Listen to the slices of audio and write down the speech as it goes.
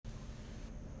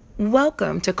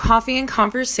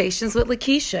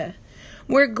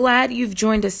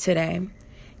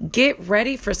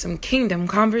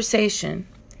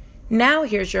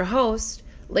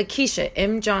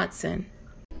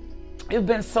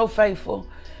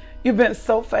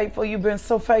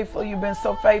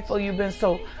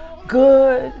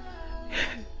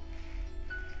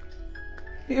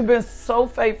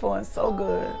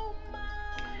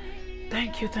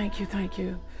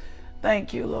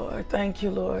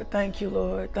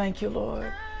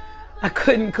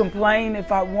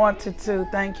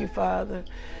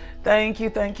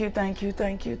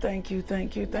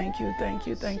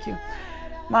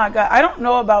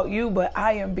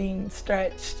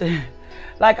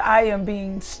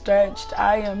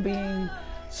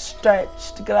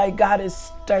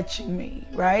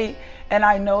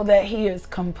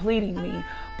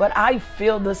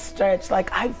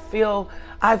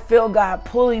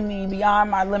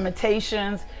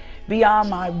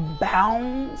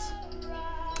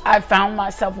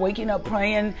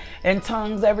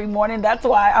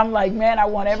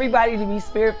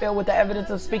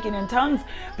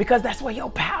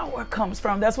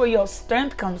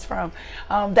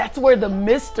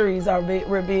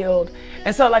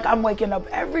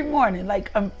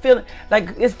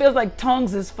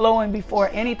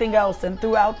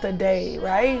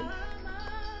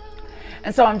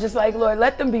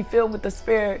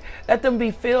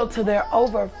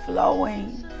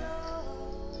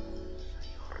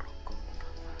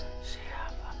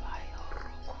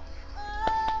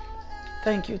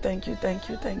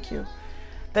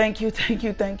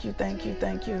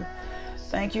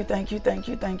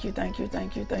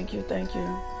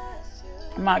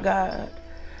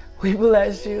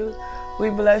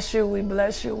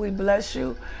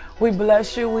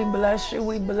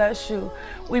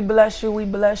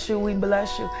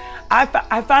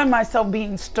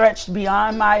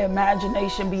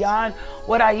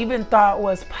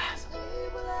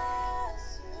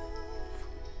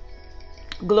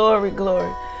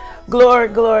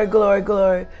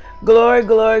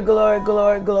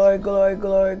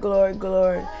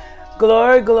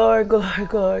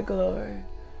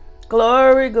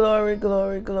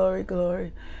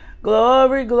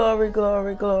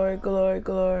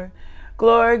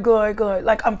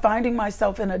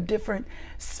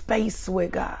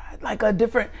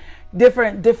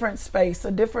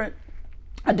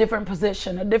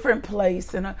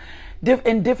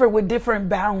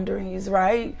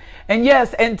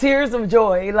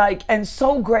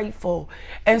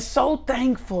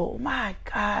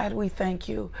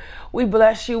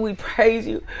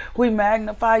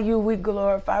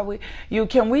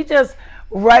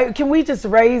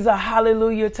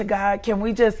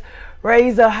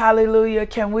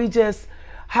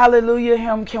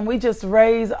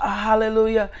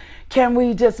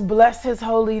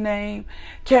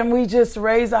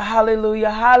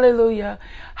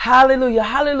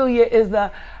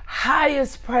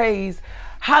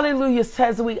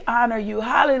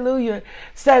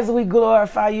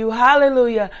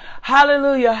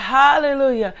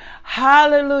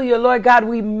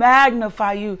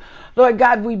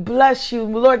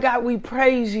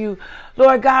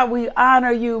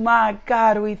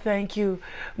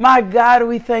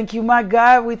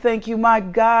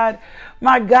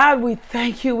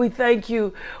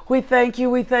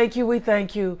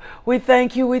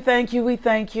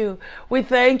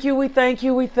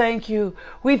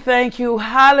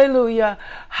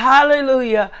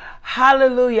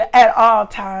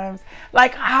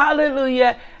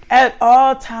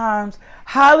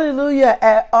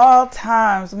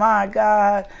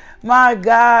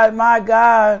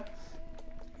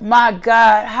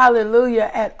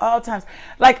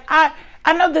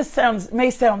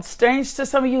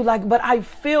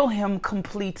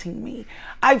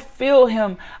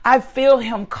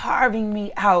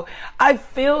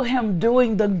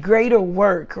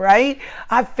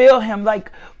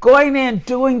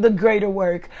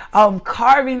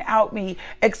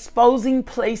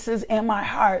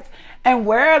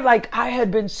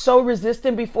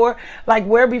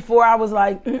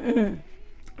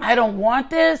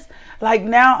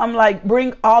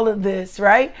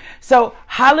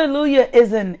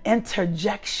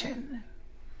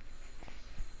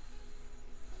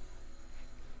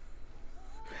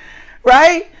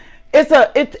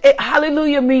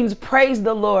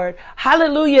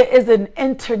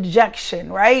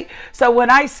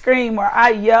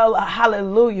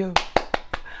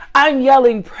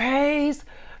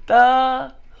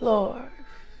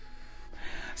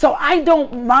So I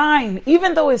don't mind,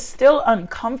 even though it's still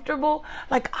uncomfortable,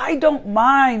 like I don't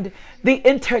mind the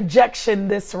interjection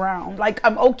this round. Like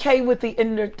I'm okay with the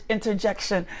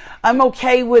interjection. I'm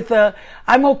okay with the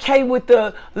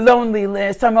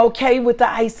loneliness. I'm okay with the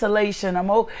isolation. I'm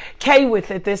okay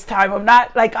with it this time. I'm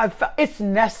not like it's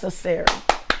necessary.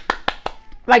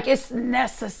 Like it's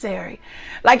necessary.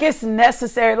 Like it's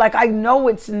necessary. Like I know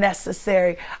it's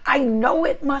necessary. I know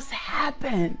it must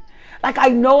happen. Like I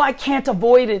know I can't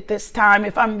avoid it this time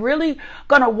if I'm really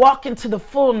going to walk into the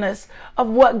fullness of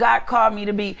what God called me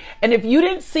to be. And if you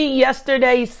didn't see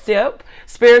yesterday's SIP,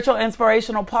 Spiritual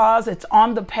Inspirational Pause, it's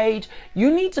on the page.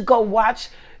 You need to go watch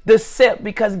the SIP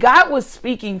because God was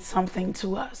speaking something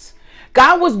to us.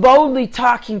 God was boldly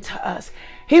talking to us.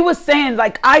 He was saying,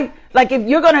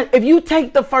 if you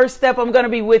take the first step, I'm going to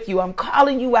be with you. I'm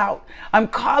calling you out. I'm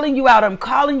calling you out. I'm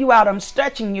calling you out. I'm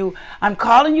stretching you. I'm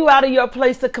calling you out of your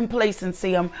place of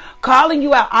complacency. I'm calling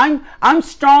you out. I'm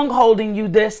strong holding you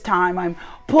this time. I'm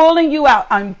pulling you out.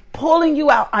 I'm pulling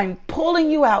you out. I'm pulling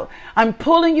you out. I'm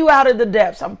pulling you out of the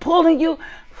depths. I'm pulling you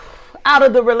out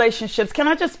of the relationships. Can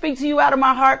I just speak to you out of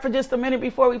my heart for just a minute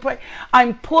before we pray?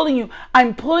 I'm pulling you.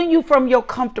 I'm pulling you from your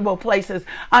comfortable places.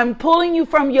 I'm pulling you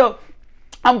from your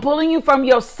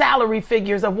salary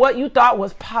figures of what you thought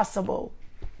was possible.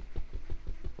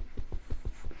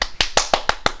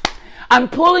 I'm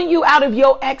pulling you out of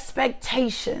your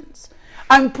expectations.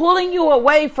 I'm pulling you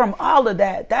away from all of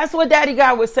that. That's what Daddy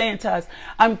God was saying to us.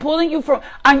 I'm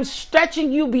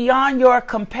stretching you beyond your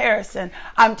comparison.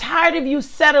 I'm tired of you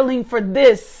settling for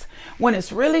this when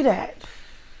it's really that.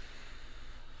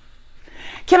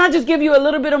 Can I just give you a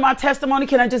little bit of my testimony?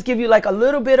 Can I just give you like a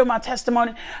little bit of my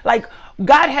testimony? Like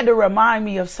God had to remind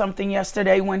me of something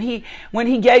yesterday when he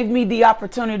gave me the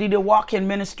opportunity to walk in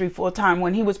ministry full time,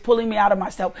 when he was pulling me out of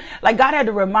myself. Like God had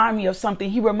to remind me of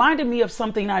something. He reminded me of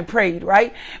something I prayed,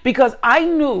 right? Because I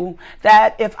knew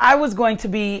that if I was going to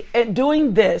be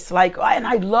doing this, and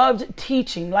I loved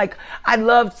teaching, I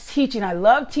love to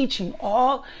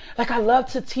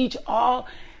teach all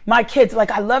my kids.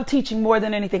 Like I love teaching more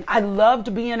than anything. I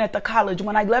loved being at the college.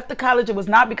 When I left the college, it was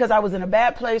not because I was in a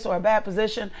bad place or a bad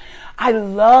position. I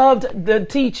loved the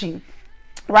teaching,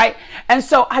 right? And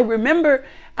so I remember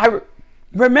I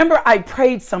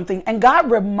prayed something and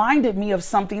God reminded me of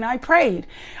something I prayed.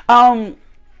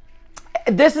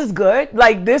 This is good.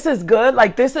 But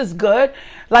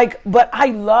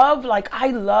I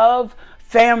love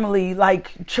family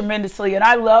tremendously, and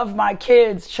I love my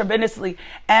kids tremendously.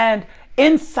 And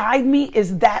inside me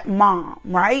is that mom,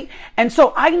 right? And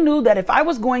so I knew that if I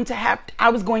was going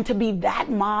to be that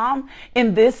mom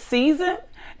in this season,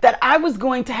 that I was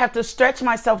going to have to stretch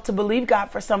myself to believe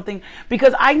God for something,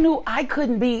 because I knew I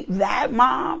couldn't be that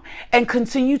mom and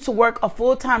continue to work a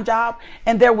full-time job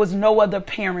and there was no other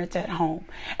parent at home.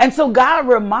 And so God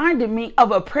reminded me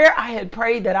of a prayer I had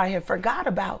prayed that I had forgot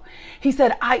about. He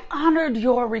said, I honored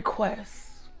your request.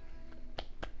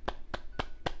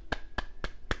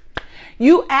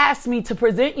 You asked me to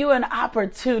present you an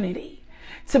opportunity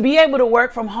to be able to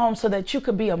work from home so that you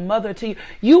could be a mother to you.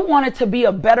 You wanted to be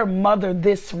a better mother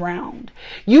this round.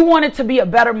 You wanted to be a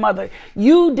better mother.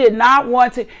 You did not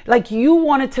want to, you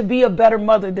wanted to be a better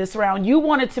mother this round. You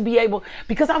wanted to be able,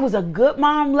 because I was a good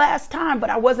mom last time, but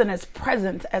I wasn't as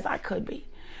present as I could be.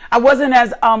 I wasn't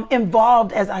as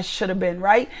involved as I should have been,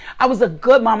 right? I was a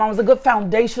good mom. I was a good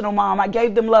foundational mom. I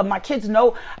gave them love. My kids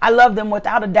know I love them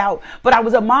without a doubt. But I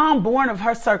was a mom born of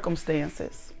her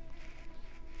circumstances.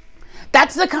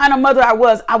 That's the kind of mother I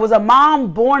was. I was a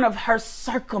mom born of her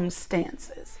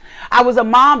circumstances. I was a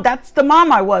mom. That's the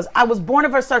mom I was. I was born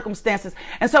of her circumstances.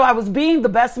 And so I was being the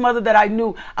best mother that I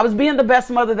knew. I was being the best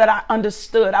mother that I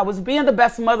understood. I was being the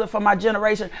best mother for my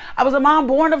generation. I was a mom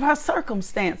born of her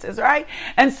circumstances, right?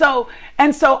 And so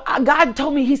God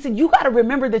told me, he said, you got to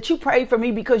remember that you prayed for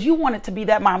me because you wanted to be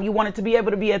that mom. You wanted to be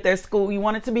able to be at their school. You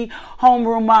wanted to be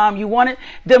homeroom mom. You wanted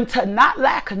them to not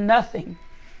lack nothing.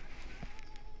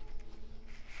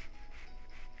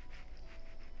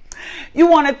 You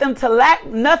wanted them to lack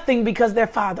nothing because their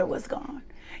father was gone.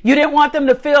 You didn't want them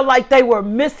to feel like they were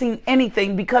missing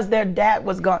anything because their dad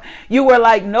was gone. You were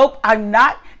like, nope,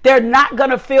 they're not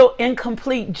going to feel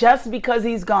incomplete just because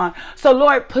he's gone. So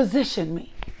Lord, position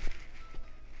me.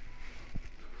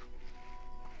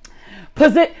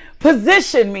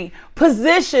 Position me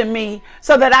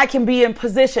so that I can be in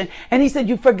position. And he said,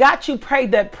 you forgot you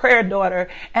prayed that prayer, daughter,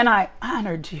 and I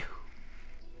honored you.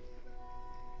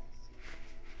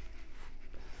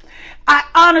 I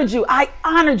honored you. I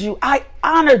honored you. I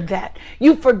honored that.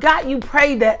 You forgot you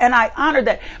prayed that, and I honored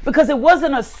that because it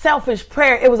wasn't a selfish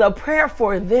prayer. It was a prayer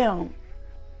for them.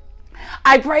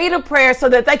 I prayed a prayer so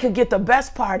that they could get the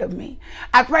best part of me.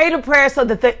 I prayed a prayer so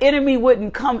that the enemy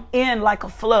wouldn't come in like a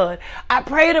flood. I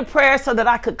prayed a prayer so that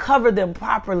I could cover them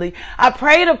properly. I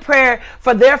prayed a prayer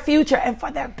for their future and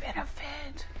for their benefit.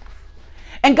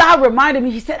 And God reminded me,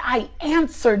 he said, I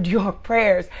answered your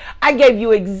prayers. I gave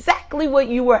you exactly what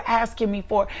you were asking me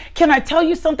for. Can I tell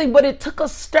you something? But it took a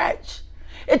stretch.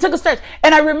 It took a stretch.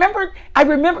 And I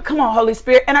remember, come on, Holy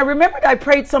Spirit. And I remembered I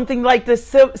prayed something like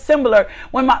this similar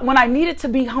when I needed to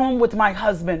be home with my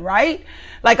husband, right?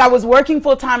 Like I was working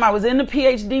full time. I was in the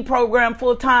PhD program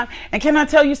full time. And can I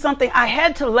tell you something? I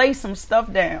had to lay some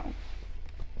stuff down.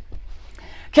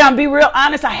 Can I be real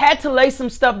honest? I had to lay some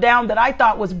stuff down that I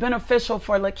thought was beneficial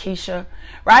for Lakeisha,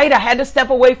 right? I had to step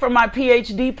away from my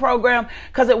PhD program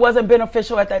because it wasn't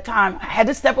beneficial at that time. I had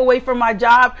to step away from my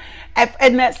job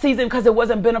in that season because it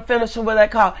wasn't beneficial for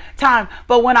that time.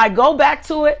 But when I go back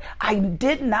to it, I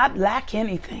did not lack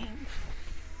anything.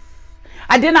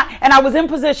 I did not. And I was in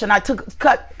position.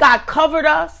 God covered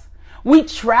us. We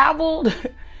traveled.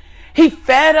 He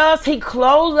fed us. He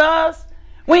clothed us.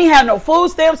 We ain't had no food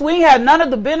stamps. We ain't had none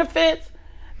of the benefits.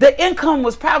 The income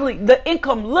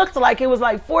looked like it was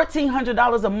like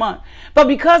 $1,400 a month. But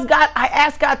because I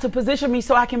asked God to position me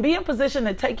so I can be in position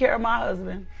to take care of my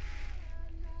husband.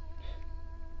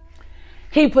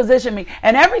 He positioned me.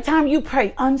 And every time you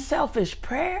pray unselfish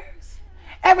prayers,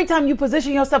 every time you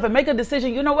position yourself and make a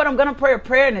decision, you know what? I'm going to pray a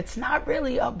prayer and it's not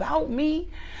really about me.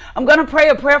 I'm going to pray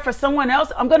a prayer for someone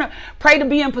else. I'm going to pray to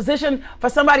be in position for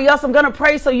somebody else. I'm going to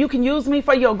pray so you can use me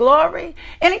for your glory.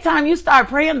 Anytime you start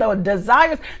praying the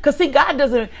desires, because see, God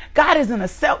isn't a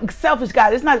selfish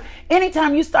God. It's not.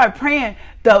 Anytime you start praying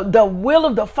the will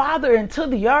of the Father into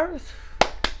the earth,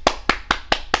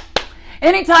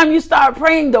 anytime you start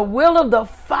praying the will of the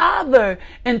Father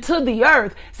into the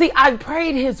earth. See, I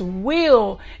prayed his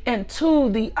will into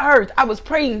the earth. I was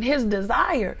praying his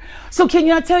desire. So can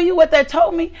I tell you what that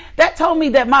told me? That told me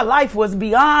that my life was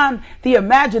beyond the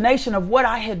imagination of what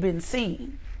I had been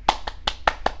seeing.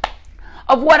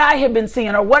 Of what I had been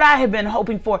seeing or what I had been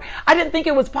hoping for. I didn't think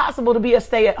it was possible to be a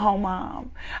stay-at-home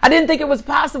mom. I didn't think it was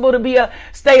possible to be a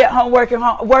stay-at-home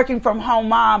working from home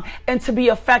mom and to be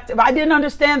effective. I didn't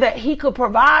understand that he could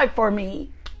provide for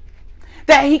me,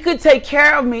 that he could take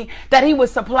care of me, that he would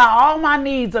supply all my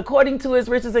needs according to his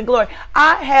riches and glory.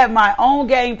 I had my own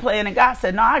game plan, and God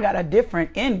said, no, I got a different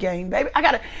end game, baby. I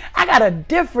got a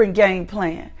different game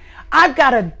plan.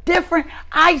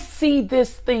 I see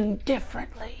this thing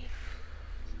differently.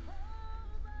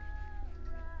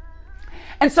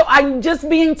 And so I'm just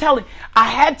telling, I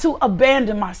had to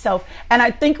abandon myself. And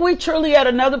I think we truly at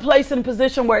another place and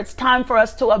position where it's time for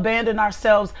us to abandon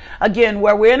ourselves again,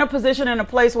 where we're in a position and a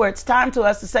place where it's time to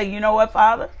us to say, you know what,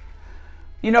 Father?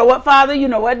 You know what, Father? You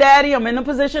know what, Daddy? I'm in a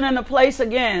position and a place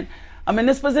again. I'm in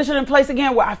this position and place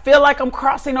again where I feel like I'm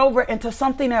crossing over into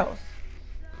something else.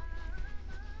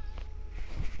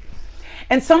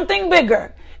 And something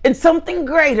bigger. And something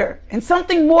greater and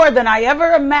something more than I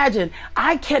ever imagined.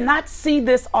 I cannot see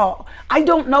this all. I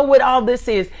don't know what all this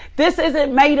is. This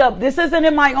isn't made up. This isn't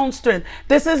in my own strength.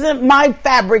 This isn't my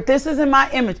fabric. This isn't my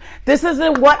image. This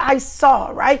isn't what I saw,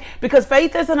 right? Because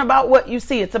faith isn't about what you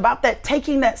see. It's about that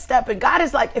taking that step. And God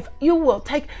is like, if you will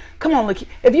take, come on, look,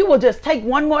 if you will just take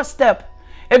one more step,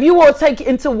 if you will take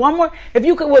into one more, if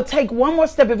you will take one more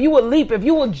step, if you will leap, if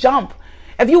you will jump,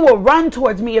 if you will run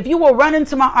towards me, if you will run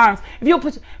into my arms, if you'll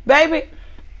put, baby,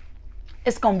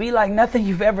 it's going to be like nothing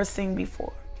you've ever seen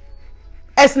before.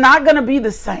 It's not going to be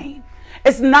the same.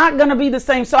 It's not going to be the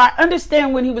same. So I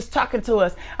understand when he was talking to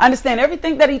us. I understand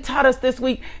everything that he taught us this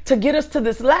week to get us to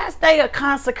this last day of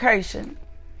consecration.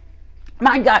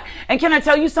 My God. And can I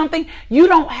tell you something? You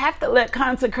don't have to let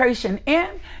consecration in.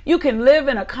 You can live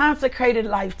in a consecrated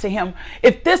life to him.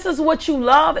 If this is what you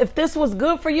love, if this was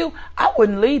good for you, I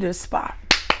wouldn't leave this spot.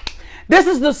 This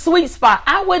is the sweet spot.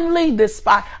 I wouldn't leave this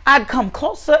spot. I'd come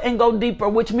closer and go deeper,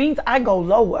 which means I go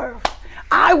lower.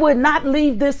 I would not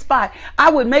leave this spot. I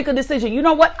would make a decision. You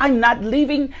know what? I'm not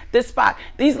leaving this spot.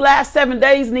 These last 7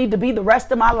 days need to be the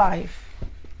rest of my life.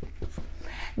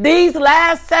 These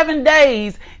last 7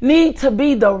 days need to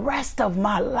be the rest of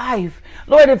my life.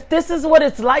 Lord, if this is what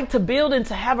it's like to build and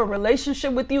to have a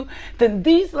relationship with you, then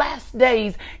these last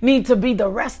days need to be the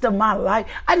rest of my life.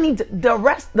 I need to, the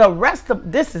rest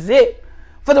of this is it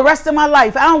for the rest of my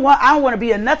life. I don't want to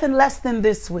be in nothing less than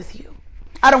this with you.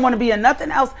 I don't want to be in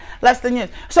nothing else less than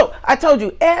this. So I told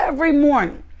you every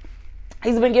morning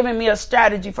He's been giving me a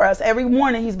strategy for us. Every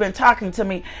morning he's been talking to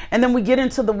me. And then we get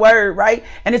into the word, right?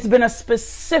 And it's been a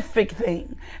specific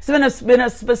thing. It's been a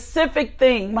specific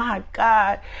thing. My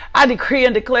God, I decree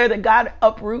and declare that God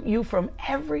uproot you from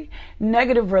every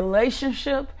negative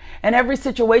relationship and every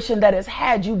situation that has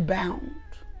had you bound.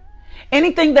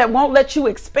 Anything that won't let you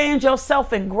expand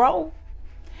yourself and grow.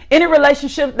 Any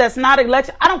relationship that's not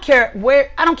election. I don't care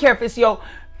if it's your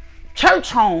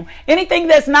church home, anything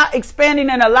that's not expanding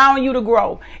and allowing you to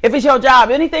grow. If it's your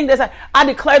job, anything I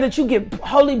declare that you get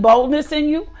holy boldness in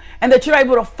you and that you're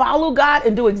able to follow God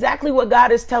and do exactly what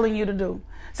God is telling you to do.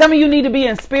 Some of you need to be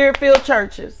in spirit-filled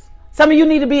churches. Some of you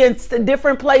need to be in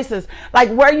different places. Like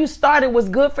where you started was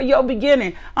good for your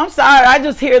beginning. I'm sorry, I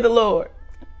just hear the Lord.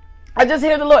 I just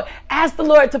hear the Lord. Ask the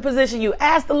Lord to position you.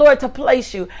 Ask the Lord to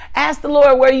place you. Ask the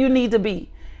Lord where you need to be.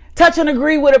 Touch and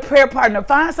agree with a prayer partner.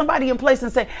 Find somebody in place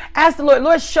and say, ask the Lord,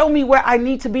 Lord, show me where I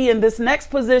need to be in this next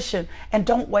position. And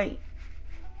don't wait.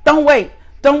 Don't wait.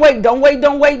 Don't wait. Don't wait.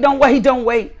 Don't wait. Don't wait. Don't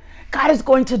wait. God is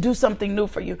going to do something new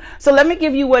for you. So let me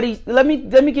give you what let me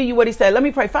give you what he said. Let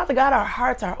me pray. Father God, our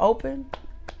hearts are open.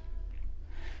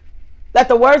 Let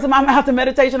the words of my mouth and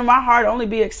meditation of my heart only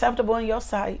be acceptable in your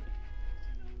sight.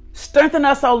 Strengthen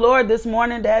us, oh Lord, this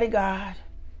morning, Daddy God.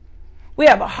 We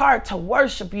have a heart to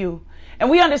worship you. And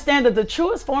we understand that the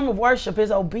truest form of worship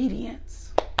is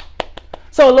obedience.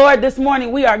 So, Lord, this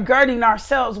morning we are girding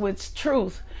ourselves with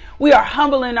truth. We are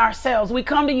humbling ourselves. We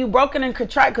come to you broken and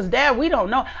contrite because, Dad, we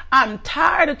don't know. I'm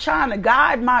tired of trying to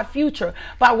guide my future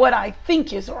by what I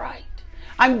think is right.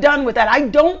 I'm done with that. I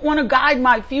don't want to guide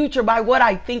my future by what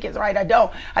I think is right. I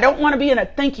don't want to be in a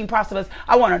thinking process.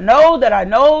 I want to know that I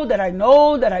know that I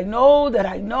know that I know that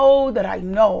I know that I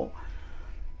know.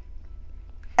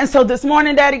 And so this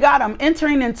morning, Daddy God, I'm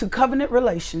entering into covenant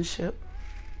relationship.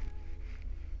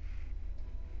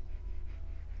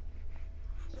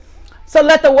 So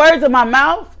let the words of my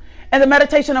mouth and the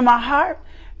meditation of my heart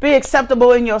be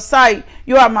acceptable in your sight.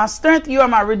 You are my strength. You are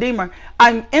my redeemer.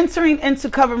 I'm entering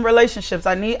into covenant relationships.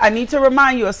 I need to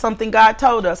remind you of something God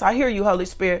told us. I hear you, Holy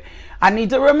Spirit. I need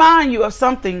to remind you of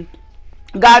something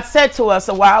God said to us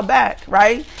a while back,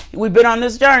 right? We've been on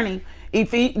this journey.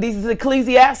 This is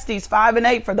Ecclesiastes 5 and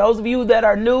 8. For those of you that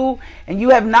are new and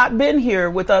you have not been here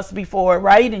with us before,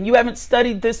 right? And you haven't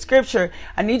studied this scripture,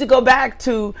 I need to go back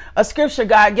to a scripture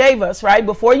God gave us, right?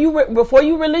 Before you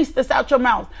release this out your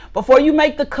mouth, before you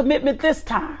make the commitment this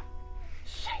time,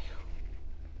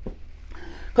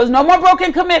 because no more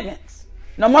broken commitments.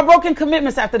 No more broken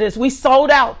commitments after this. We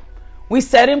sold out. We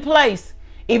set in place.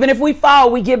 Even if we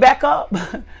fall, we get back up.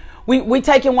 We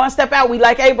taking one step out. We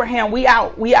like Abraham. We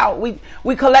out.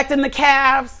 We collecting the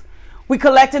calves. We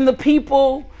collecting the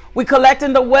people. We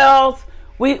collecting the wealth.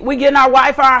 We getting our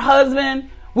wife or our husband.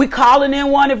 We calling in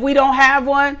one if we don't have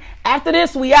one. After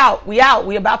this, we out. We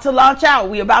about to launch out.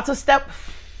 We about to step.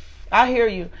 I hear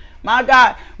you. My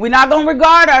God, we're not going to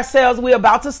regard ourselves. We're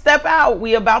about to step out.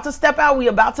 We're about to step out. We're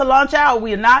about to launch out.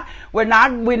 We're not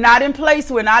in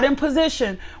place. We're not in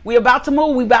position. We're about to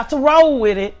move. We're about to roll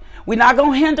with it. We're not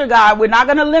going to hinder God. We're not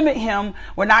going to limit him.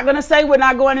 We're not going to say we're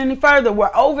not going any further. We're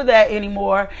over that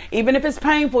anymore. Even if it's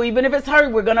painful, even if it's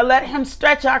hurt, we're going to let him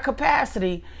stretch our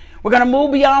capacity. We're going to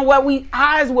move beyond what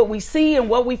we see and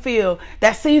what we feel.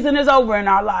 That season is over in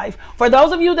our life. For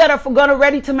those of you that are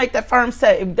ready to make that firm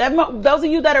set, those of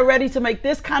you that are ready to make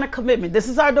this kind of commitment, this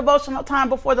is our devotional time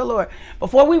before the Lord.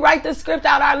 Before we write this script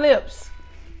out our lips,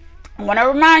 I want to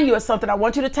remind you of something. I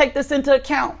want you to take this into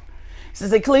account. This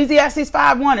is Ecclesiastes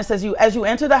 5:1. It says, as you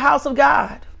enter the house of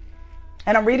God,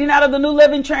 and I'm reading out of the New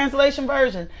Living Translation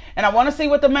version, and I want to see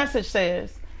what the message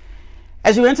says.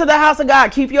 As you enter the house of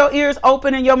God, keep your ears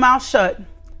open and your mouth shut.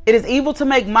 It is evil to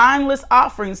make mindless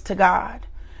offerings to God.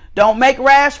 Don't make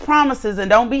rash promises and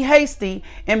don't be hasty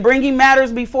in bringing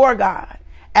matters before God.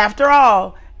 After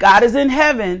all, God is in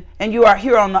heaven and you are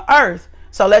here on the earth.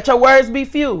 So let your words be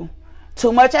few.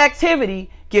 Too much activity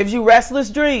gives you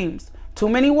restless dreams. Too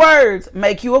many words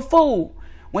make you a fool.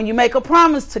 When you make a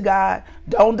promise to God,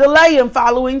 don't delay in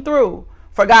following through.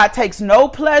 For God takes no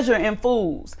pleasure in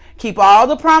fools. Keep all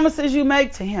the promises you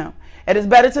make to him. It is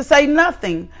better to say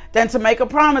nothing than to make a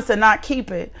promise and not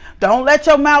keep it. Don't let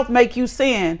your mouth make you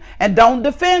sin, and don't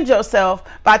defend yourself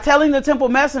by telling the temple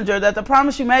messenger that the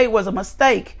promise you made was a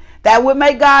mistake. That would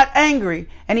make God angry,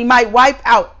 and he might wipe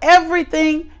out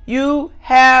everything you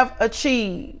have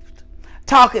achieved.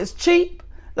 Talk is cheap,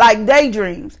 like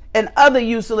daydreams and other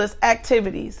useless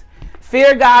activities.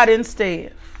 Fear God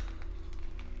instead.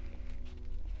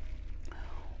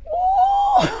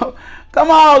 Come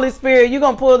on, Holy Spirit. You're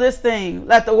going to pull this thing.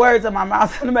 Let the words of my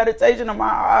mouth and the meditation of my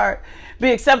heart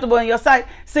be acceptable in your sight.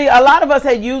 See, a lot of us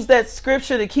had used that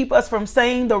scripture to keep us from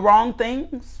saying the wrong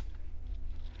things.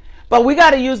 But we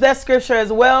got to use that scripture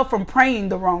as well from praying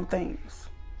the wrong things.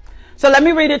 So let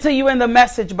me read it to you in the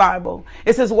Message Bible.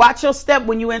 It says, watch your step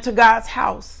when you enter God's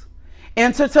house.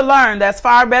 Enter to learn. That's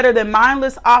far better than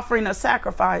mindless offering a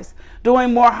sacrifice,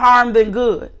 doing more harm than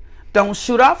good. Don't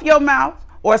shoot off your mouth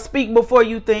or speak before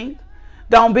you think.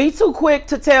 Don't be too quick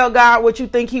to tell God what you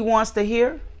think he wants to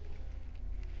hear.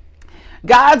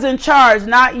 God's in charge,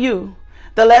 not you.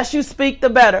 The less you speak, the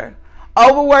better.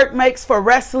 Overwork makes for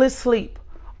restless sleep.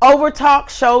 Overtalk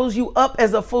shows you up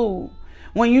as a fool.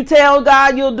 When you tell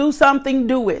God you'll do something,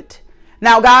 do it.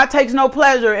 Now, God takes no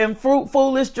pleasure in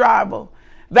foolish drivel.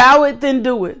 Vow it, then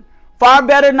do it. Far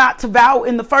better not to vow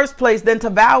in the first place than to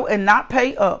vow and not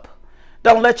pay up.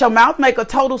 Don't let your mouth make a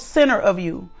total sinner of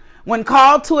you. When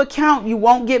called to account, you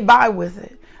won't get by with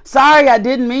it. Sorry, I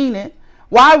didn't mean it.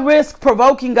 Why risk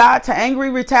provoking God to angry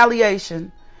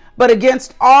retaliation? But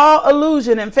against all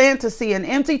illusion and fantasy and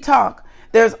empty talk,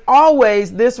 there's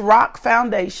always this rock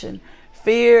foundation.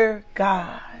 Fear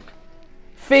God.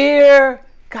 Fear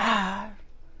God.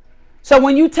 So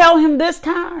when you tell him this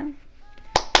time,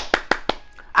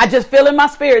 I just feel in my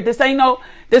spirit,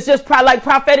 this just like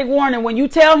prophetic warning. When you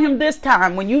tell him this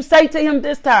time, when you say to him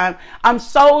this time, I'm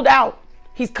sold out,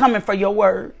 he's coming for your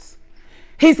words.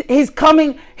 He's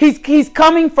coming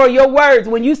for your words.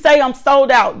 When you say I'm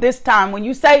sold out this time, when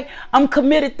you say I'm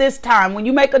committed this time, when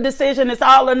you make a decision, it's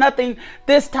all or nothing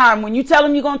this time, when you tell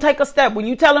him you're going to take a step, when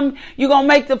you tell him you're going to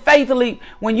make the faith leap,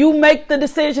 when you make the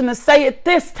decision to say it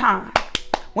this time,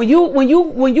 when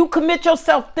you commit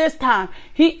yourself this time,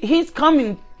 he's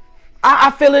coming.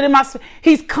 I feel it in my spirit.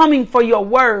 He's coming for your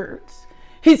words.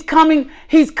 He's coming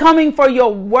for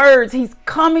your words. He's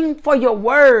coming for your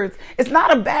words. It's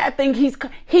not a bad thing.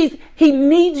 He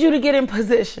needs you to get in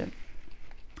position.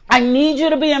 I need you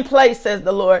to be in place, says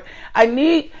the Lord. I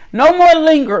need no more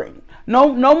lingering.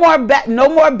 No more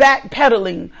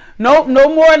backpedaling. No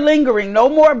more lingering. No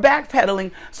more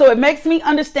backpedaling. So it makes me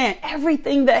understand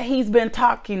everything that he's been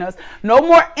talking us. No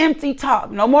more empty talk.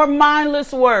 No more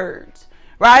mindless words.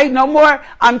 Right? No more,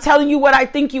 I'm telling you what I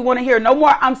think you want to hear. No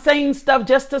more, I'm saying stuff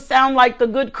just to sound like the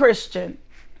good Christian.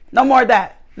 No more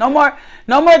that. No more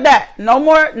that. No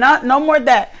more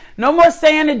that. No more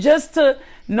saying it just to,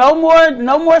 no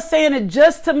more saying it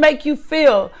just to make you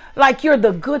feel like you're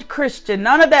the good Christian.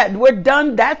 None of that. We're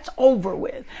done. That's over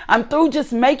with. I'm through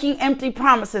just making empty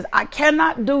promises. I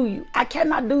cannot do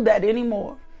that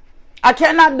anymore. I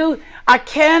cannot do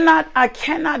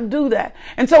that.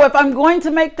 And so if I'm going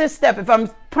to make this step, if I'm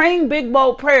praying big,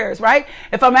 bold prayers, right?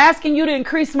 If I'm asking you to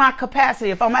increase my capacity,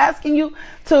 if I'm asking you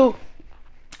to,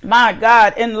 my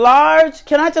God, enlarge,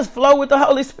 can I just flow with the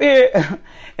Holy Spirit?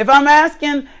 If I'm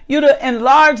asking you to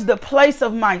enlarge the place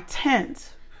of my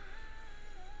tent,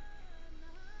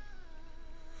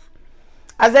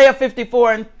 Isaiah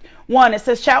 54:1, it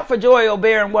says, shout for joy, O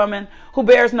barren woman who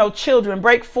bears no children.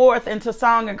 Break forth into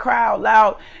song and cry out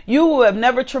loud, you who have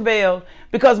never travailed,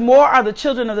 because more are the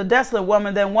children of the desolate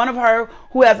woman than one of her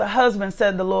who has a husband,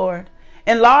 said the Lord.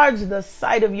 Enlarge the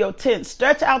site of your tent.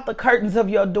 Stretch out the curtains of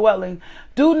your dwelling.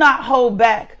 Do not hold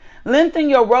back. Lengthen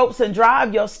your ropes and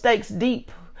drive your stakes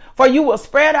deep. For you will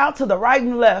spread out to the right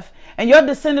and left, and your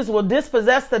descendants will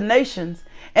dispossess the nations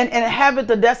and inhabit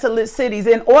the desolate cities.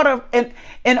 In other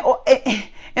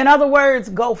words,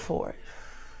 go for it.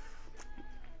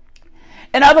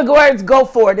 In other words, go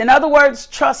for it. In other words,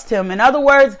 trust him. In other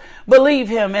words, believe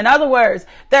him. In other words,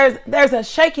 there's a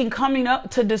shaking coming up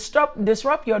to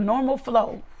disrupt your normal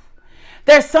flow.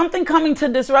 There's something coming to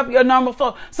disrupt your normal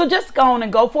flow. So just go on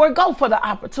and go for it. Go for the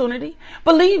opportunity.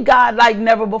 Believe God like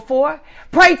never before.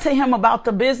 Pray to him about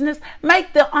the business.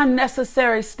 Make the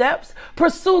unnecessary steps.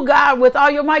 Pursue God with all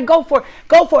your might. Go for it.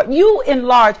 Go for it. You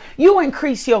enlarge. You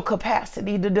increase your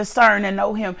capacity to discern and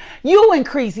know him. You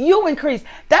increase.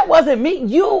 That wasn't me.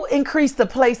 You increase the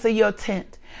place of your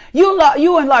tent. You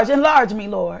enlarge. Enlarge me,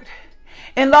 Lord.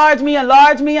 Enlarge me,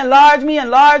 enlarge me, enlarge me,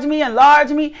 enlarge me,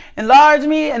 enlarge me, enlarge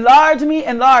me, enlarge me,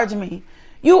 enlarge me.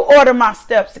 You order my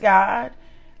steps, God.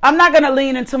 I'm not going to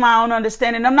lean into my own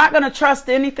understanding. I'm not going to trust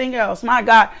anything else. My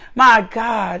God, my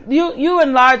God. You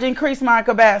enlarge, increase my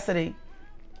capacity.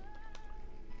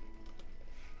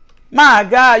 My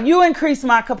God, you increase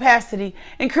my capacity,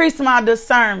 increase my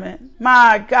discernment.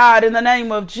 My God, in the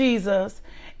name of Jesus,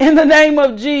 in the name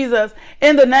of Jesus,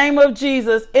 in the name of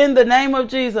Jesus, in the name of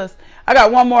Jesus. I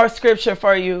got one more scripture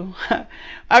for you.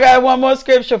 I got one more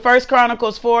scripture. 1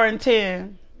 Chronicles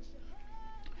 4:10.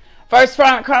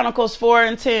 1 Chronicles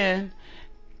 4:10.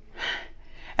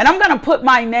 And I'm going to put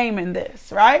my name in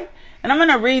this, right? And I'm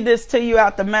going to read this to you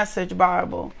out the Message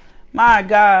Bible. My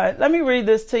God, let me read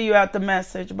this to you out the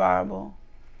Message Bible.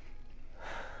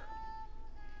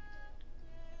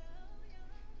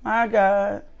 My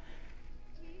God.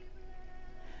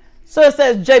 So it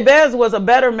says, Jabez was a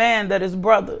better man than his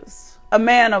brothers, a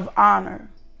man of honor.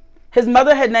 His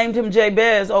mother had named him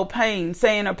Jabez, O pain,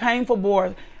 saying, a painful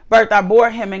birth I bore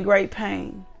him in great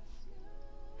pain.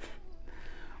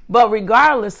 But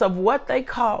regardless of what they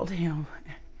called him,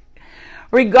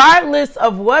 Jabez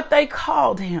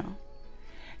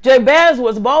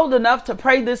was bold enough to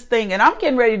pray this thing. And I'm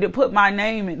getting ready to put my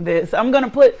name in this. I'm going to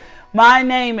put my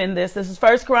name in this. This is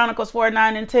 1 Chronicles 4,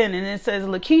 9, and 10. And it says,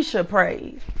 Lakeisha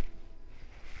prayed.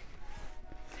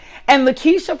 And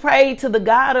Lakeisha prayed to the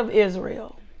God of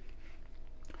Israel.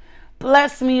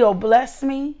 Bless me, oh bless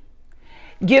me.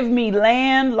 Give me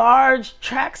land, large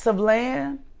tracts of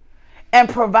land. And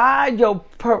provide your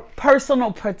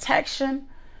personal protection.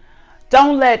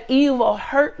 Don't let evil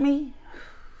hurt me.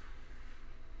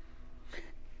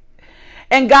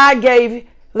 And God gave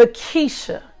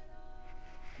Lakeisha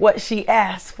what she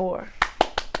asked for.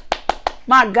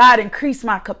 My God, increase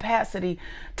my capacity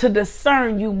to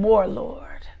discern you more,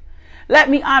 Lord. Let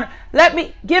me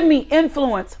give me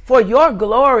influence for your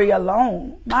glory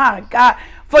alone. My God,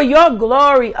 for your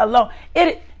glory alone.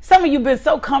 Some of you been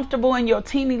so comfortable in your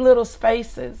teeny little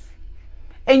spaces,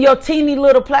 in your teeny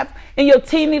little platform, in your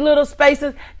teeny little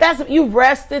spaces. You've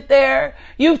rested there.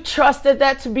 You've trusted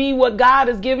that to be what God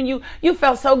has given you. You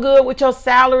felt so good with your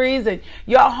salaries and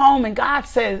your home. And God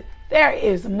says, there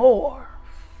is more.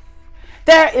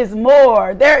 There is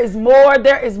more. There is more.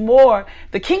 There is more.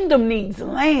 The kingdom needs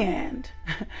land.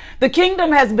 The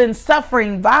kingdom has been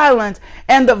suffering violence,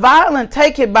 and the violent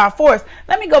take it by force.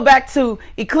 Let me go back to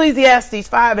Ecclesiastes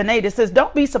 5 and 8. It says,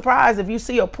 don't be surprised if you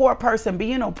see a poor person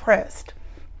being oppressed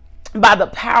by the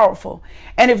powerful.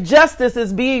 And if justice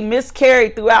is being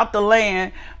miscarried throughout the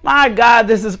land, my God,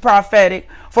 this is prophetic.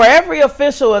 For every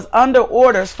official is under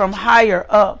orders from higher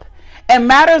up. And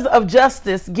matters of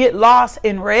justice get lost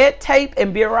in red tape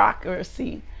and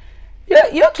bureaucracy.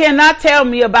 You cannot tell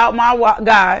me about my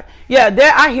God.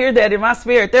 Yeah, I hear that in my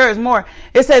spirit. There is more.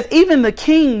 It says, even the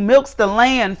king milks the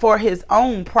land for his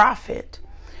own profit.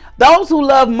 Those who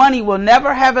love money will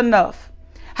never have enough.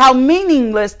 How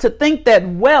meaningless to think that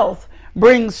wealth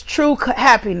brings true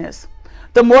happiness.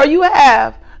 The more you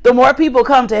have, the more people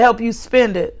come to help you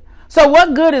spend it. So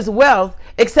what good is wealth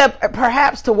except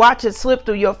perhaps to watch it slip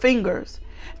through your fingers?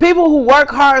 People who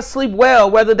work hard sleep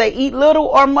well, whether they eat little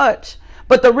or much.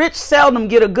 But the rich seldom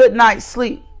get a good night's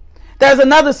sleep. There's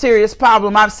another serious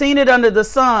problem. I've seen it under the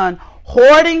sun.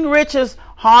 Hoarding riches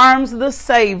harms the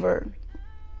saver.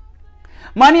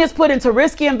 Money is put into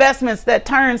risky investments that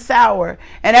turn sour,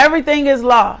 and everything is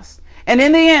lost. And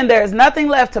in the end, there is nothing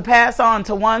left to pass on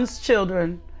to one's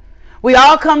children. We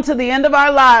all come to the end of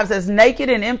our lives as naked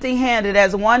and empty-handed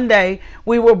as one day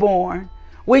we were born.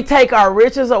 We take our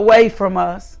riches away from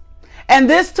us. And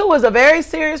this, too, is a very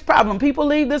serious problem. People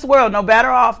leave this world no better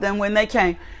off than when they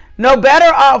came. No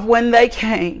better off when they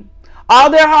came. All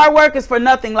their hard work is for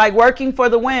nothing, like working for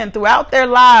the wind. Throughout their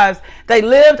lives, they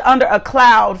lived under a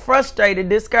cloud, frustrated,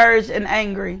 discouraged, and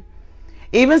angry.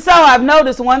 Even so, I've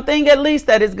noticed one thing at least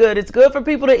that is good. It's good for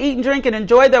people to eat and drink and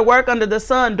enjoy their work under the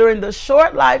sun during the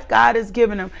short life God has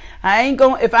given them.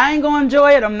 If I ain't going to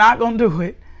enjoy it, I'm not going to do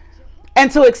it. And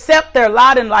to accept their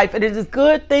lot in life. It is a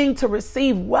good thing to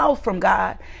receive wealth from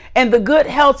God and the good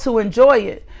health to enjoy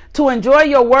it. To enjoy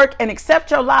your work and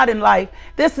accept your lot in life.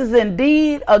 This is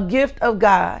indeed a gift of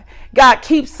God. God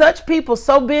keeps such people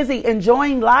so busy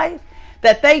enjoying life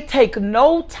that they take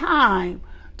no time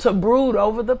to brood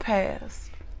over the past.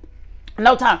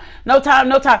 No time.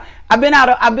 I've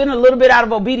been a little bit out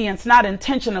of obedience, not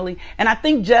intentionally. And I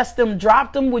think Justin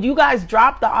dropped them. Would you guys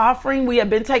drop the offering? We have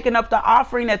been taking up the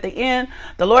offering at the end.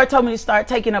 The Lord told me to start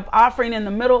taking up offering in the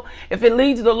middle. If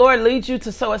the Lord leads you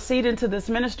to sow a seed into this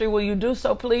ministry, will you do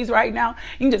so, please, right now?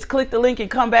 You can just click the link and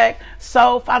come back.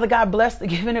 So, Father God, bless the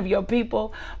giving of your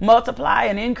people. Multiply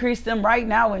and increase them right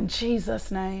now in Jesus'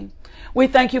 name. We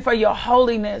thank you for your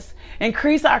holiness.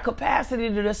 Increase our capacity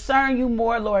to discern you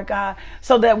more, Lord God,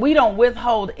 so that we don't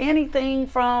withhold anything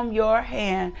from your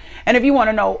hand. And if you want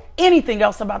to know anything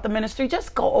else about the ministry,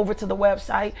 just go over to the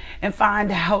website and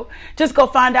find out. Just go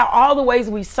find out all the ways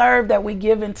we serve, that we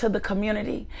give into the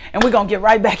community. And we're going to get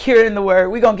right back here in the word.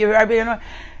 We're going to get right back in the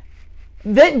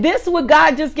word. This is what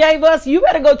God just gave us. You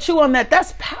better go chew on that.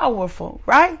 That's powerful,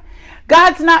 right?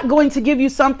 God's not going to give you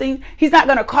something. He's not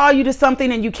going to call you to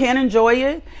something and you can't enjoy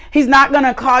it. He's not going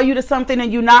to call you to something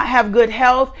and you not have good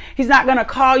health. He's not going to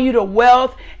call you to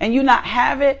wealth and you not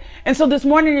have it. And so this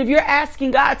morning, if you're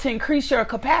asking God to increase your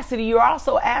capacity, you're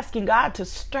also asking God to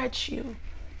stretch you.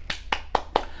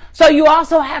 So you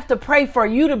also have to pray for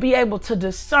you to be able to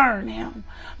discern him.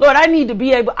 Lord, I need to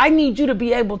be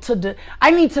able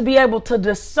to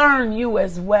discern you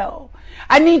as well.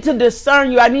 I need to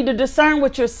discern you. I need to discern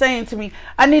what you're saying to me.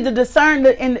 I need to discern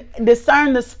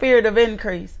the spirit of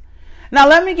increase. Now,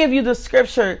 let me give you the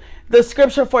scripture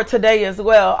for today as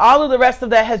well. All of the rest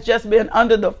of that has just been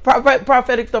under the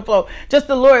prophetic flow. Just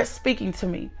the Lord speaking to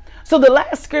me. So the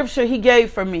last scripture he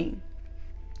gave for me,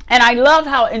 and I love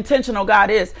how intentional God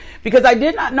is, because I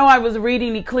did not know I was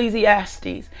reading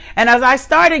Ecclesiastes. And as I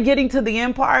started getting to the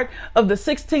end part of the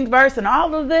 16th verse and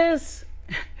all of this,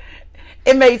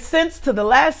 it made sense to the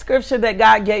last scripture that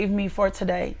God gave me for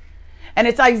today. And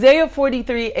it's Isaiah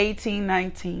 43, 18,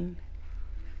 19.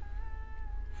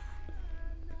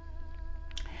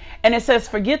 And it says,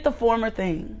 forget the former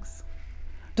things.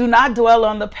 Do not dwell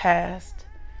on the past.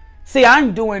 See,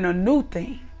 I'm doing a new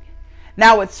thing.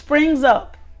 Now it springs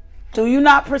up. Do you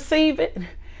not perceive it?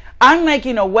 I'm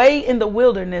making a way in the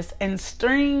wilderness and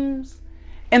streams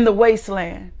in the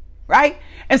wasteland. Right?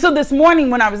 And so this morning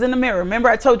when I was in the mirror, remember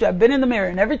I told you I've been in the mirror,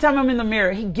 and every time I'm in the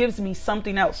mirror, he gives me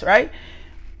something else, right?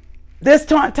 This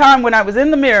time when I was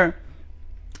in the mirror,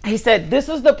 he said, this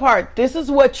is the part. This is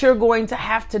what you're going to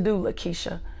have to do,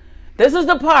 Lakeisha. This is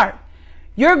the part.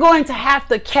 You're going to have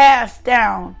to cast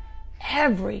down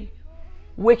every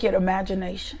wicked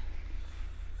imagination.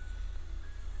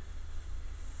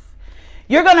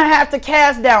 You're going to have to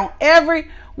cast down every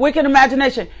wicked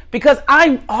imagination, because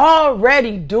I'm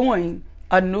already doing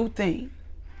a new thing.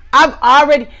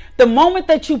 The moment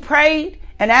that you prayed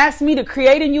and asked me to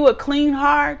create in you a clean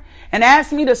heart and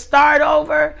asked me to start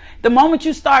over, the moment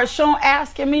you start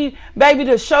asking me, baby,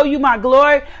 to show you my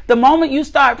glory, the moment you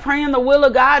start praying the will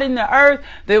of God in the earth,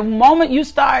 the moment you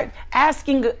start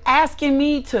asking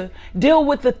me to deal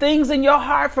with the things in your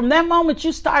heart, from that moment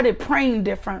you started praying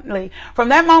differently. From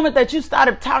that moment that you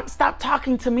stopped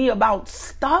talking to me about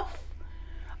stuff,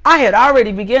 I had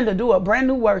already begun to do a brand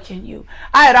new work in you.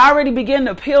 I had already begun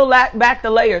to peel back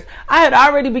the layers. I had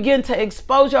already begun to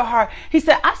expose your heart. He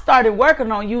said, I started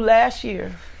working on you last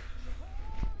year.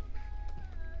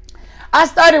 I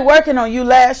started working on you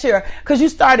last year because you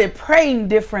started praying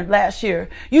different last year.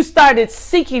 You started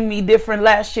seeking me different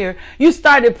last year. You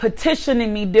started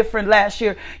petitioning me different last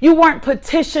year. You weren't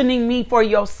petitioning me for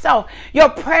yourself. Your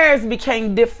prayers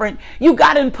became different. You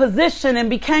got in position and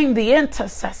became the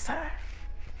intercessor.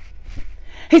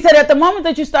 He said, at the moment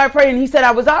that you start praying, he said,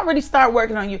 I was already start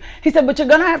working on you. He said, but you're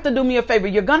going to have to do me a favor.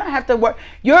 You're going to have to work.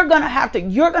 You're going to have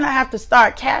to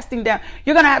start casting down.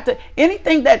 You're going to have to,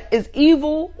 anything that is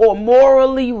evil or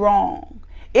morally wrong,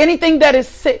 anything that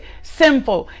is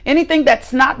sinful, anything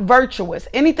that's not virtuous,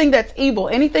 anything that's evil,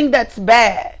 anything that's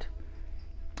bad,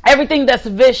 everything that's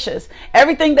vicious,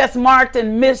 everything that's marked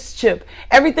in mischief,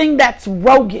 everything that's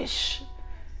roguish.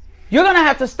 You're going to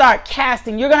have to start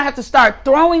casting. You're going to have to start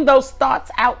throwing those thoughts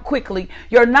out quickly.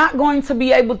 You're not going to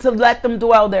be able to let them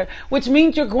dwell there, which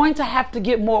means you're going to have to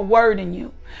get more word in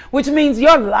you, which means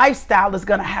your lifestyle is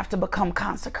going to have to become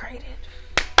consecrated.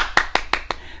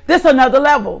 This another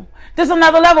level. This is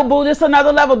another level, boo. This is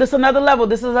another level. This is another level.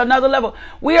 This is another level.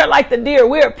 We are like the deer.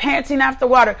 We are panting after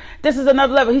water. This is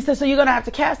another level. He said, so you're going to have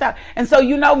to cast out. And so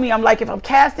you know me. I'm like, if I'm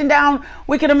casting down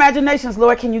wicked imaginations,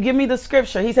 Lord, can you give me the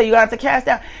scripture? He said, you're going to have to cast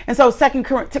out. And so 2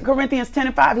 Corinthians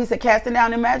 10:5, he said, casting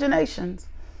down imaginations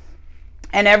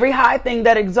and every high thing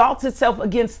that exalts itself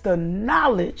against the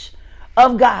knowledge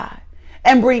of God,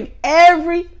 and bring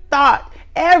every thought,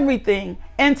 everything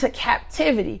into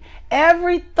captivity.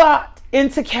 Every thought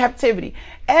into captivity.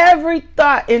 Every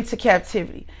thought into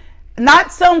captivity.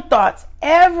 Not some thoughts.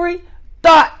 Every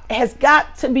thought has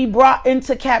got to be brought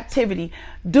into captivity.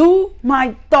 Do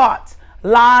my thoughts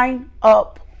line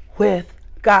up with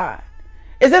God?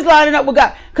 Is this lining up with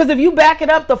God? Because if you back it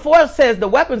up, the 4 says the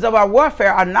weapons of our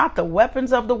warfare are not the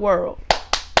weapons of the world.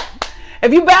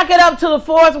 If you back it up to the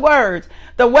 4th words,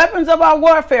 the weapons of our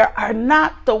warfare are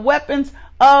not the weapons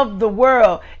of the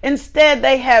world. Instead,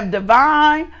 they have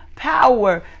divine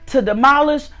power to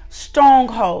demolish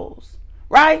strongholds,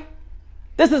 right?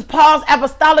 This is Paul's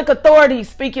apostolic authority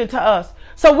speaking to us.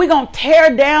 So we're going to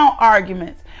tear down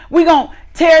arguments. We're going to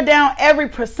tear down every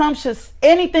presumptuous,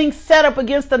 anything set up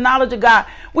against the knowledge of God.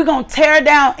 We're going to tear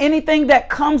down anything that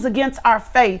comes against our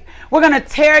faith. We're going to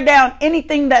tear down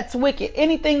anything that's wicked,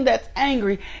 anything that's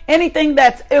angry, anything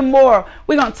that's immoral.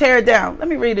 We're going to tear it down. Let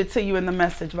me read it to you in the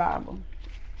Message Bible.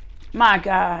 My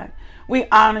God, we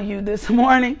honor you this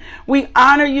morning. We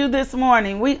honor you this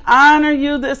morning. We honor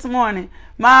you this morning.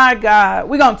 My God,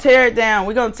 we're going to tear it down.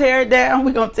 We're going to tear it down.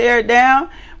 We're going to tear it down.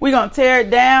 We're going to tear it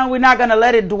down. We're not going to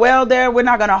let it dwell there. We're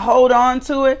not going to hold on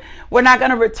to it. We're not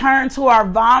going to return to our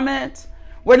vomit.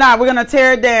 We're going to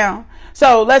tear it down.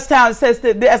 So let's tell it says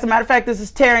that, as a matter of fact, this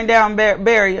is tearing down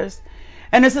barriers.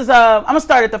 And this is, I'm going to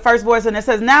start at the first voice, and it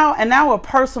says, now a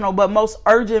personal but most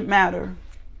urgent matter.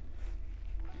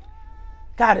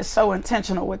 God is so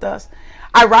intentional with us.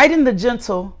 I write in the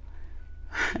gentle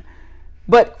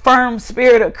but firm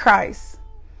spirit of Christ.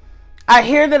 I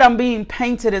hear that I'm being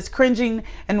painted as cringing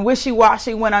and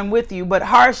wishy-washy when I'm with you, but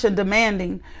harsh and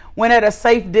demanding when at a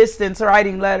safe distance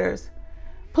writing letters.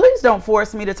 Please don't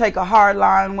force me to take a hard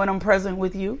line when I'm present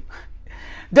with you.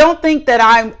 Don't think that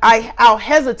I'll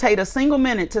hesitate a single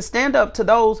minute to stand up to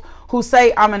those who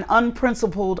say I'm an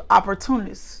unprincipled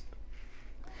opportunist.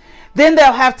 Then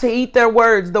they'll have to eat their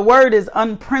words. The word is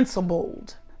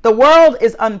unprincipled. The world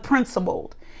is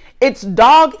unprincipled. It's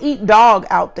dog eat dog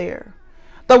out there.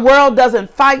 The world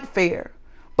doesn't fight fair,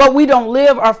 but we don't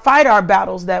live or fight our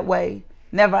battles that way.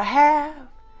 Never have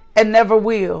and never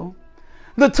will.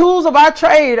 The tools of our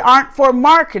trade aren't for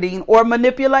marketing or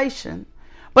manipulation,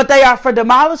 but they are for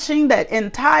demolishing that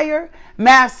entire,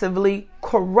 massively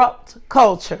corrupt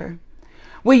culture.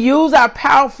 We use our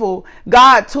powerful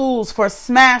God tools for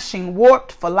smashing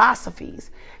warped philosophies,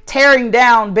 tearing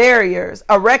down barriers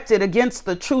erected against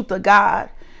the truth of God,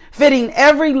 fitting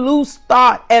every loose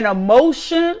thought and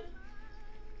emotion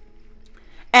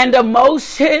and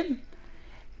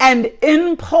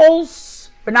impulse.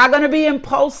 We're not going to be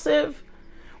impulsive.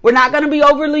 We're not going to be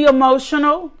overly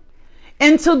emotional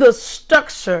into the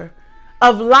structure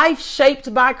of life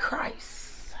shaped by Christ.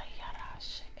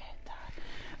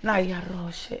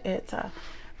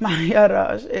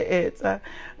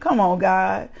 Come on,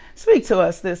 God. Speak to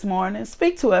us this morning.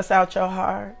 Speak to us out your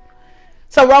heart.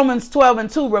 So Romans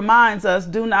 12:2 reminds us,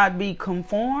 do not be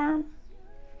conformed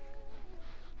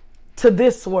to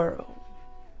this world.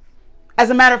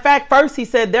 As a matter of fact, first he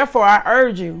said, therefore I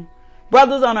urge you,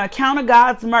 brothers, on account of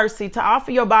God's mercy, to offer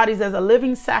your bodies as a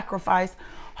living sacrifice,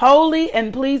 holy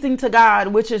and pleasing to God,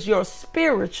 which is your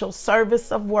spiritual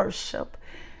service of worship.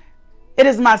 It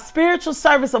is my spiritual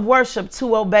service of worship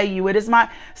to obey you. It is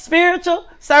my spiritual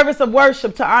service of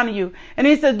worship to honor you. And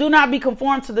he says, do not be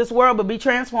conformed to this world, but be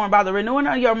transformed by the renewing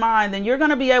of your mind. Then you're going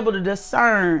to be able to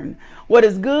discern what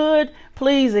is good,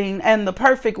 pleasing, and the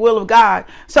perfect will of God.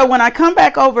 So when I come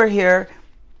back over here,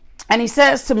 and he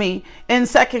says to me in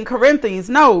 2 Corinthians,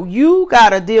 no, you got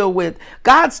to deal with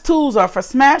God's tools are for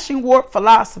smashing warped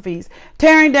philosophies,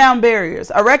 tearing down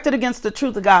barriers, erected against the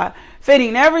truth of God,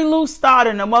 fitting every loose thought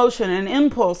and emotion and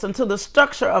impulse into the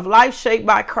structure of life shaped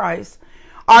by Christ.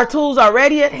 Our tools are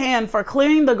ready at hand for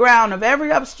clearing the ground of every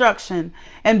obstruction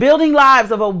and building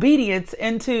lives of obedience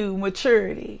into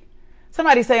maturity.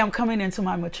 Somebody say, I'm coming into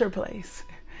my mature place.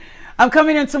 I'm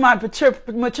coming into my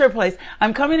mature place.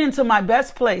 I'm coming into my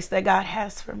best place that God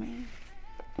has for me.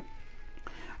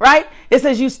 Right? It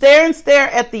says you stare and stare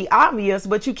at the obvious,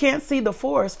 but you can't see the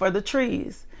forest for the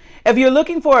trees. If you're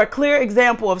looking for a clear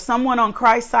example of someone on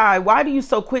Christ's side, why do you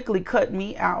so quickly cut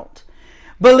me out?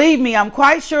 Believe me, I'm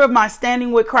quite sure of my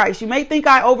standing with Christ. You may think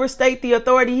I overstate the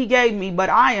authority he gave me, but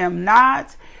I am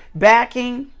not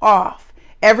backing off.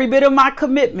 Every bit of my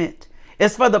commitment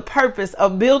is for the purpose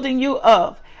of building you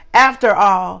up. After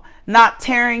all, not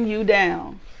tearing you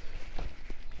down.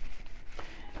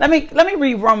 Let me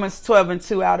read Romans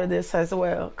 12:2 out of this as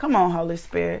well. Come on, Holy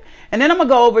Spirit. And then I'm going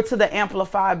to go over to the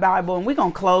Amplified Bible, and we're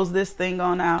going to close this thing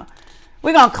on out.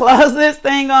 We're going to close this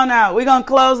thing on out. We're going to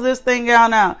close this thing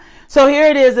on out. So here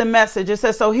it is in Message. It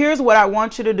says, so here's what I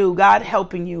want you to do. God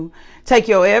helping you. Take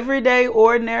your everyday,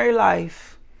 ordinary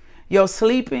life, your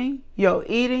sleeping, your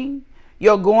eating,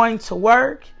 your going to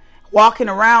work, walking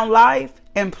around life,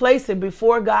 and place it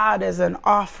before God as an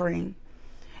offering.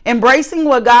 Embracing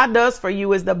what God does for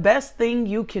you is the best thing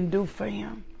you can do for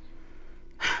him.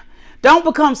 Don't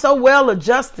become so well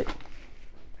adjusted.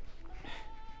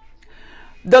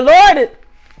 Don't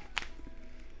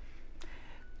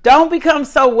become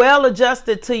so well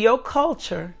adjusted to your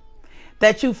culture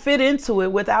that you fit into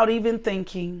it without even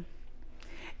thinking.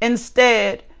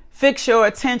 Instead, fix your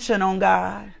attention on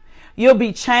God. You'll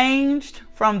be changed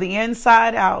from the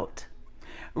inside out.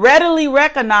 Readily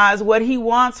recognize what he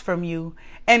wants from you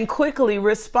and quickly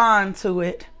respond to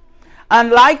it.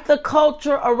 Unlike the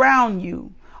culture around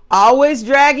you, always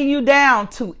dragging you down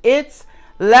to its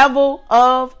level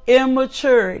of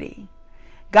immaturity,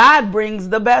 God brings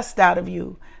the best out of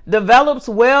you, develops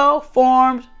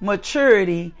well-formed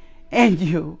maturity in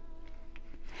you.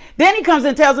 Then he comes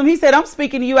and tells him, he said, I'm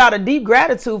speaking to you out of deep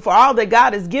gratitude for all that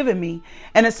God has given me.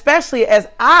 And especially as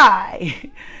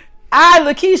I,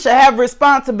 Lakeisha, have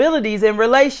responsibilities in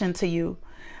relation to you.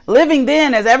 Living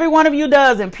then, as every one of you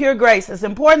does, in pure grace. It's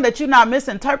important that you not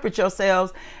misinterpret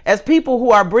yourselves as people who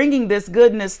are bringing this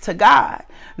goodness to God.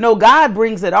 No, God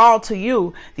brings it all to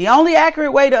you. The only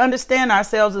accurate way to understand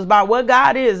ourselves is by what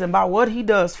God is and by what he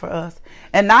does for us,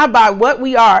 and not by what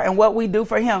we are and what we do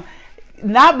for him.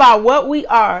 Not by what we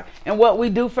are and what we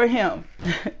do for him.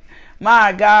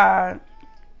 My God.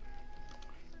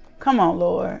 Come on,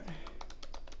 Lord.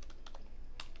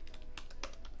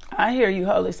 I hear you,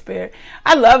 Holy Spirit.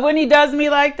 I love when he does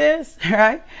me like this,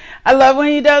 right? I love when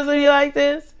he does me like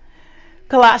this.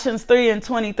 Colossians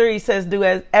 3:23 says, do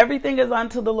as everything is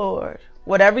unto the Lord.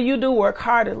 Whatever you do, work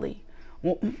heartily.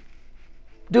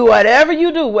 Do whatever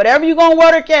you do, whatever you're going to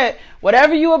work at,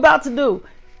 whatever you're about to do.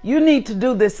 You need to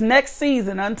do this next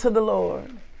season unto the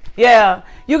Lord. Yeah,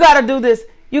 you got to do this.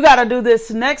 You got to do this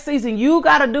next season. You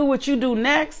got to do what you do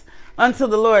next unto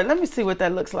the Lord. Let me see what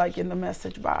that looks like in the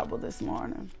Message Bible this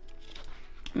morning.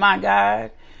 My God,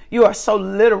 you are so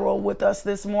literal with us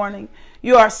this morning.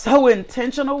 You are so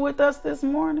intentional with us this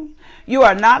morning. You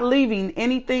are not leaving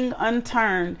anything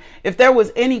unturned. If there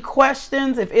was any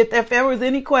questions, if there was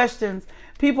any questions,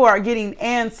 people are getting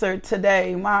answered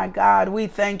today. My God, we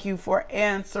thank you for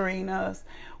answering us.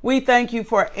 We thank you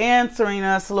for answering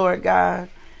us, Lord God.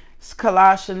 It's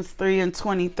Colossians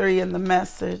 3:23 in the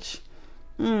Message.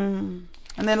 And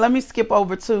then let me skip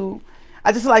over to,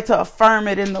 I just like to affirm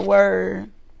it in the word.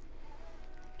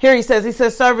 Here he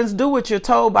says, servants, do what you're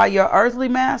told by your earthly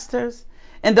masters.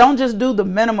 And don't just do the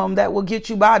minimum that will get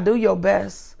you by. Do your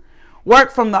best.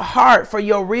 Work from the heart for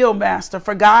your real master,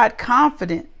 for God,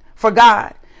 confident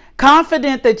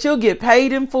that you'll get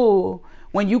paid in full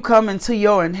when you come into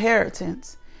your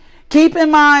inheritance. Keep in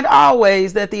mind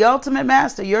always that the ultimate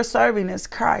master you're serving is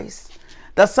Christ.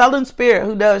 The sullen spirit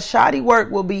who does shoddy work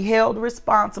will be held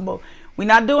responsible. We're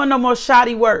not doing no more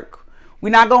shoddy work. We're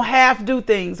not going to half do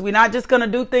things. We're not just going to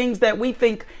do things that we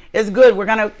think is good. We're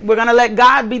going to let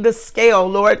God be the scale,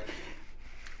 Lord.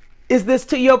 Is this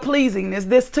to your pleasing? Is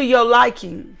this to your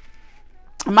liking?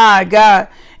 My God,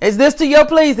 is this to your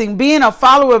pleasing? Being a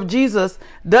follower of Jesus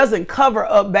doesn't cover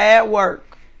up bad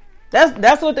work.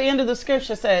 That's what the end of the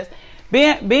scripture says.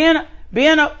 Being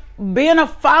a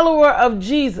follower of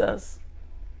Jesus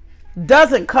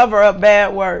doesn't cover up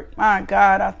bad work. My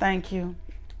God, I thank you.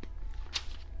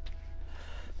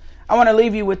 I want to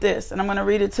leave you with this, and I'm going to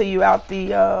read it to you out the,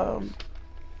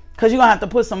 because you're going to have to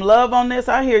put some love on this.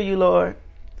 I hear you, Lord.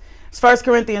 It's 1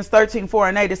 Corinthians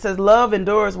 13:4-8. It says, love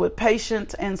endures with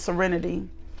patience and serenity.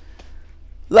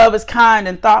 Love is kind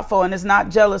and thoughtful and is not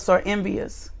jealous or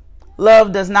envious.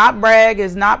 Love does not brag,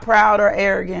 is not proud or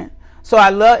arrogant. So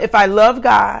if I love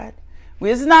God,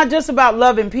 this is not just about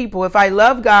loving people. If I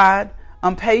love God,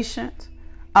 I'm patient,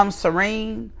 I'm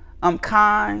serene, I'm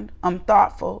kind, I'm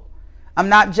thoughtful. I'm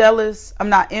not jealous, I'm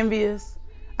not envious.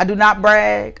 I do not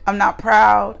brag, I'm not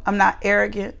proud, I'm not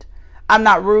arrogant. I'm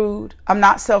not rude. I'm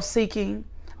not self-seeking.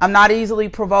 I'm not easily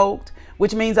provoked,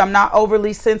 which means I'm not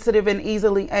overly sensitive and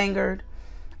easily angered.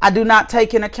 I do not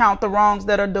take into account the wrongs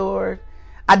that are endured.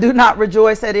 I do not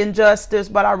rejoice at injustice,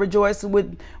 but I rejoice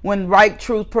when right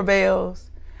truth prevails.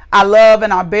 I love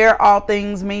and I bear all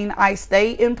things, mean I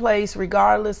stay in place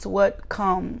regardless what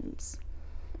comes.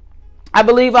 I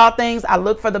believe all things. I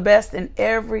look for the best in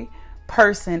every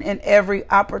person, in every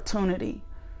opportunity.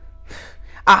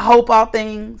 I hope all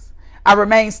things. I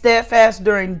remain steadfast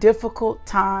during difficult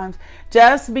times.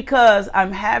 Just because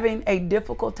I'm having a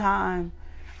difficult time,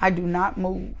 I do not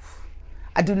move.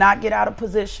 I do not get out of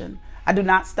position. I do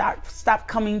not stop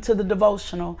coming to the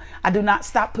devotional. I do not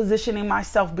stop positioning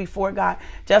myself before God.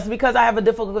 Just because I have a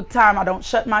difficult time, I don't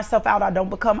shut myself out. I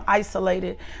don't become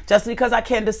isolated. Just because I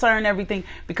can't discern everything,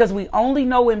 because we only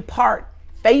know in part.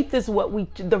 Faith is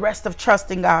the rest of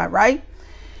trusting God, right?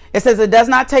 It says it does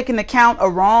not take into account a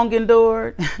wrong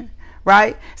endured.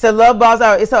 Right? So love balls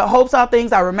out. It hopes all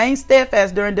things. I remain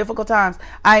steadfast during difficult times.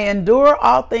 I endure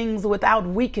all things without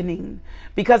weakening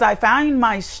because I find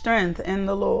my strength in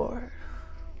the Lord.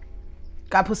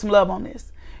 God, put some love on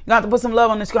this. You're going to have to put some love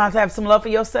on this. You're going to have some love for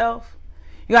yourself.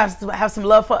 You're going to have to have some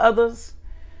love for others.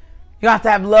 You're going to have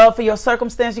to have love for your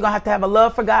circumstance. You're going to have a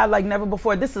love for God like never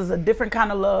before. This is a different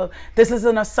kind of love. This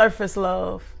isn't a surface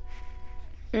love.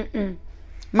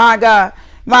 My God.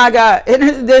 My God.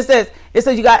 It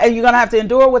says you're going to have to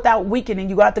endure without weakening.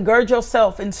 You're going to have to gird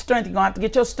yourself in strength. You're going to have to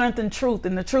get your strength in truth.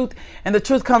 And the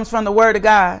truth comes from the word of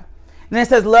God. And then it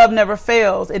says love never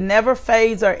fails. It never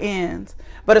fades or ends.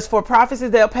 But as for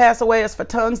prophecies, they'll pass away. As for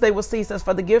tongues, they will cease. As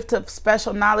for the gift of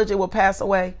special knowledge, it will pass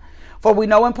away. For we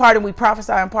know in part and we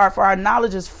prophesy in part, for our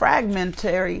knowledge is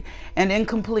fragmentary and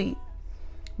incomplete.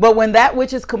 But when that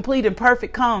which is complete and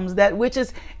perfect comes, that which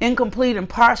is incomplete and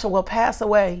partial will pass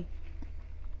away.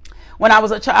 When I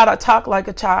was a child, I talked like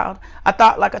a child. I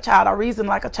thought like a child. I reasoned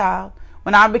like a child.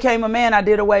 When I became a man, I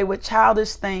did away with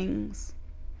childish things.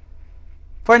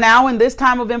 For now, in this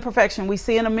time of imperfection, we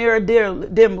see in a mirror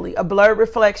dimly, a blurred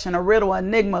reflection, a riddle, an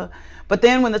enigma. But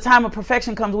then when the time of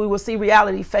perfection comes, we will see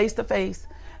reality face to face.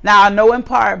 Now I know in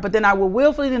part, but then I will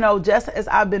willfully know, just as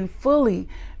I've been fully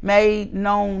made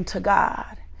known to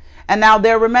God. And now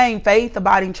there remain faith,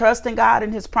 abiding trust in God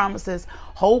and his promises,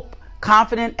 hope,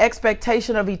 confident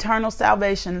expectation of eternal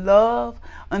salvation, love,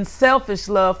 unselfish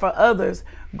love for others,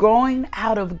 growing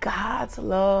out of God's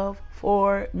love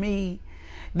for me.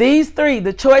 These three,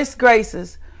 the choice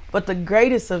graces, but the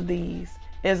greatest of these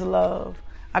is love.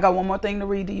 I got one more thing to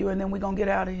read to you, and then we're going to get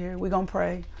out of here. We're going to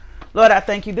pray. Lord, I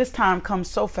thank you. This time comes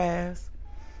so fast.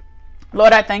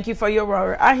 Lord, I thank you for your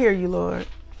word. I hear you, Lord.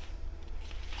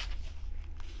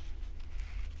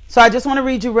 So I just want to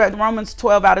read you Romans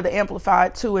 12 out of the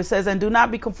Amplified 2. It says, and do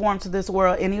not be conformed to this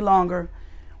world any longer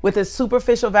with its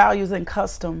superficial values and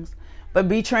customs, but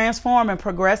be transformed and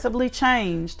progressively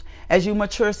changed as you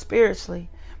mature spiritually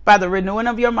by the renewing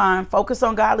of your mind. Focus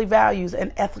on godly values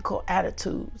and ethical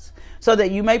attitudes so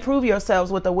that you may prove yourselves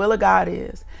what the will of God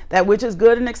is, that which is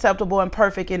good and acceptable and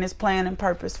perfect in his plan and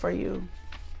purpose for you.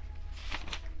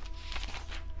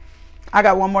 I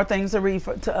got one more thing to read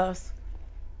to us.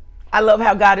 I love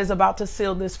how God is about to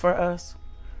seal this for us.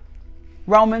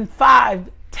 Romans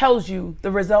 5 tells you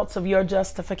the results of your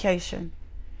justification.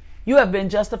 You have been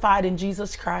justified in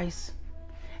Jesus Christ.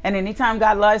 And anytime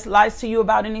God lies to you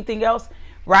about anything else,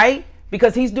 right?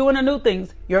 Because he's doing a new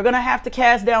things. You're going to have to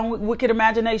cast down wicked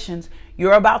imaginations.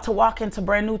 You're about to walk into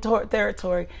brand new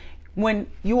territory. When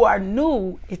you are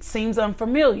new, it seems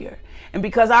unfamiliar. And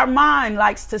because our mind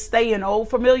likes to stay in old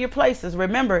familiar places,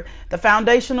 remember the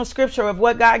foundational scripture of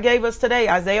what God gave us today,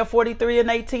 Isaiah 43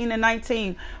 and 18 and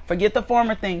 19. Forget the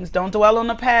former things. Don't dwell on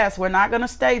the past. We're not going to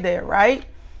stay there, right?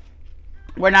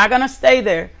 We're not going to stay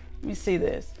there. Let me see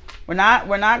this. We're not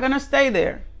going to stay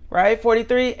there, right?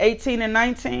 43, 18 and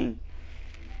 19.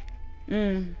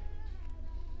 And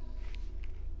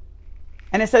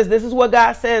it says, this is what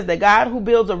God says, that God who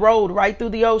builds a road right through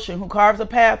the ocean, who carves a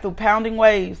path through pounding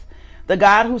waves, the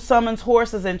God who summons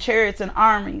horses and chariots and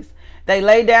armies. They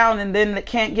lay down and then they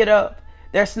can't get up.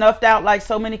 They're snuffed out like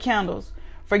so many candles.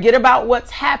 Forget about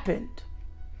what's happened.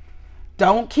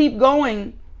 Don't keep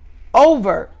going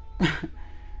over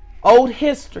old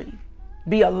history.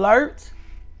 Be alert.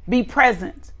 Be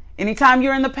present. Anytime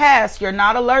you're in the past, you're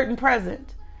not alert and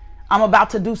present. I'm about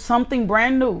to do something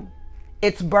brand new.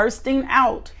 It's bursting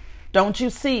out. Don't you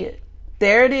see it?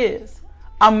 There it is.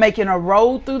 I'm making a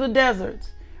road through the deserts,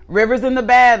 rivers in the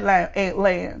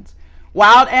badlands,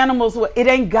 wild animals. It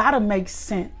ain't got to make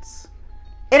sense.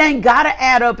 It ain't got to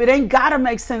add up. It ain't got to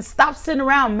make sense. Stop sitting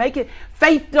around. Make it.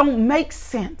 Faith don't make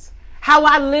sense. How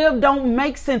I live don't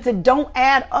make sense. It don't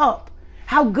add up.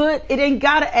 How good? It ain't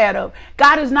got to add up.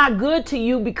 God is not good to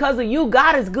you because of you.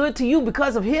 God is good to you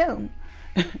because of him.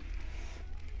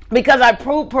 Because I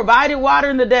provided water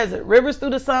in the desert, rivers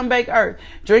through the sun-baked earth,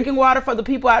 drinking water for the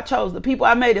people I chose, the people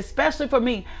I made, especially for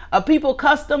me, a people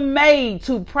custom made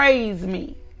to praise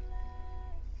me.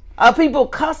 A people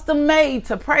custom made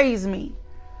to praise me.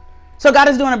 So God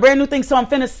is doing a brand new thing. So I'm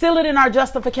finna seal it in our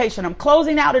justification. I'm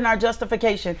closing out in our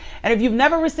justification. And if you've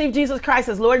never received Jesus Christ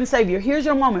as Lord and Savior, here's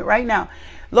your moment right now.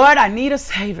 Lord, I need a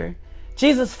Savior.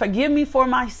 Jesus, forgive me for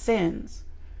my sins.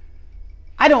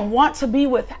 I don't want to be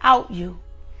without you.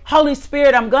 Holy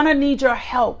Spirit, I'm going to need your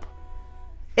help.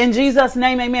 In Jesus'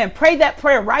 name, amen. Pray that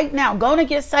prayer right now. Go to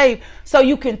get saved so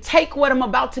you can take what I'm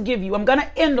about to give you. I'm going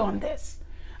to end on this.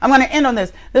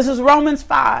 This is Romans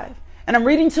 5. And I'm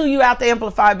reading to you out the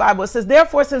Amplified Bible. It says,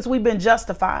 therefore, since we've been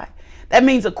justified, that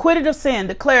means acquitted of sin,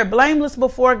 declared blameless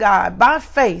before God by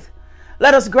faith,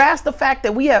 let us grasp the fact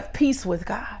that we have peace with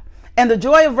God and the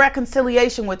joy of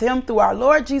reconciliation with him through our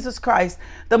Lord Jesus Christ,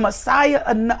 the Messiah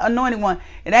anointed one.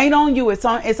 It ain't on you. It's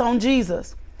on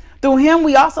Jesus. Through him,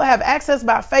 we also have access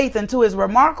by faith into his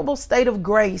remarkable state of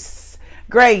grace,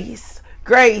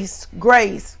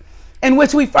 in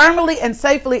which we firmly and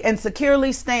safely and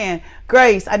securely stand.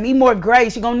 Grace. I need more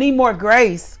grace. You're going to need more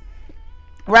grace.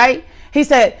 Right? He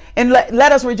said, and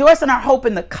let us rejoice in our hope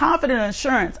in the confident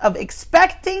assurance of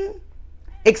expecting,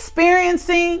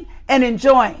 experiencing, and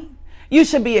enjoying. You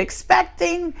should be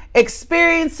expecting,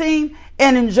 experiencing,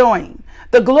 and enjoying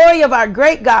the glory of our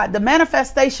great God, the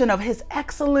manifestation of his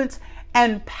excellence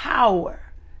and power.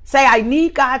 Say, I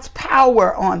need God's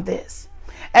power on this.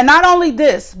 And not only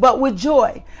this, but with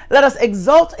joy, let us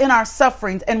exult in our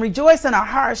sufferings and rejoice in our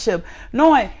hardship,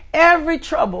 knowing every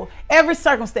trouble, every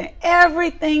circumstance,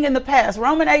 everything in the past,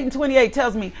 Romans 8:28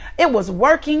 tells me it was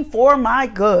working for my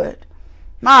good.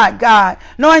 My God,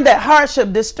 knowing that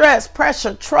hardship, distress,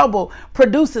 pressure, trouble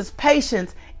produces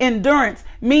patience, endurance,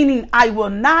 meaning I will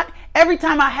not, every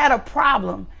time I had a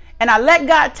problem and I let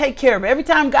God take care of it, every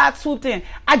time God swooped in,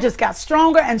 I just got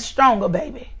stronger and stronger,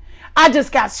 baby. I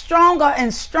just got stronger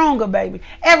and stronger, baby.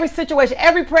 Every situation,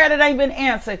 every prayer that ain't been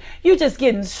answered, you just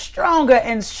getting stronger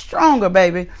and stronger,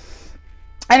 baby.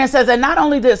 And it says, and not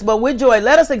only this, but with joy,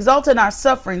 let us exult in our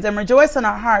sufferings and rejoice in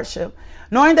our hardship,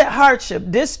 knowing that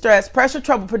hardship, distress, pressure,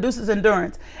 trouble produces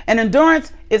endurance. And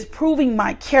endurance is proving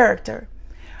my character.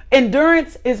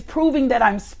 Endurance is proving that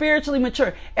I'm spiritually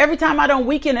mature. Every time I don't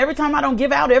weaken, every time I don't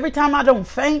give out, every time I don't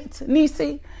faint,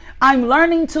 Nisi, I'm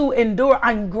learning to endure.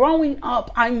 I'm growing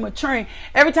up. I'm maturing.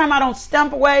 Every time I don't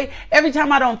stump away, every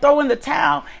time I don't throw in the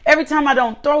towel, every time I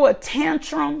don't throw a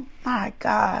tantrum, my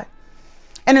God.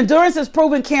 And endurance is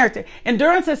proving character.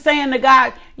 Endurance is saying to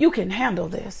God, you can handle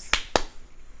this.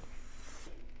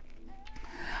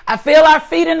 I feel our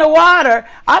feet in the water.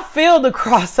 I feel the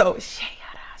crossover.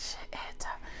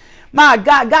 My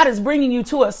God, God is bringing you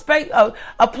to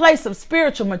a place of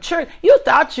spiritual maturity. You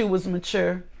thought you was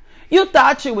mature. You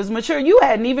thought you was mature. You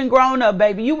hadn't even grown up,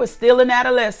 baby. You were still in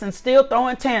adolescence, still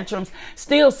throwing tantrums,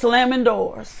 still slamming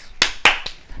doors.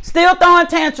 Still throwing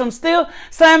tantrums, still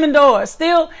slamming doors,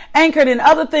 still anchored in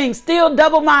other things, still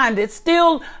double-minded,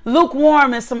 still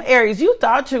lukewarm in some areas. You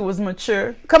thought you was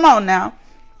mature. Come on now.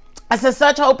 I said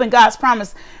such hope in God's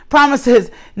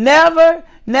promises never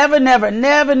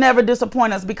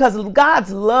disappoint us because of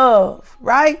God's love,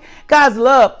 right? God's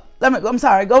love. Let me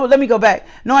go back.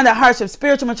 Knowing that hardship,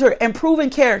 spiritual maturity,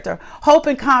 improving character, hope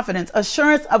and confidence,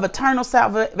 assurance of eternal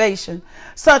salvation.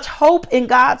 Such hope in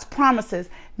God's promises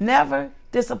never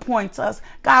disappoints us.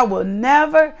 God will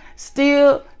never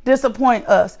still disappoint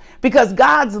us because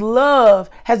God's love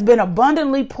has been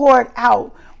abundantly poured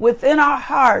out within our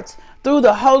hearts through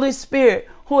the Holy Spirit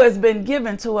who has been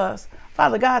given to us.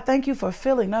 Father God, thank you for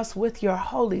filling us with your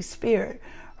Holy Spirit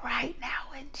right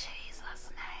now in Jesus'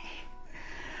 name.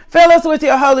 Fill us with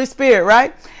your Holy Spirit,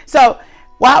 right? So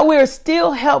while we're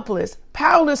still helpless,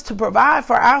 powerless to provide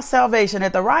for our salvation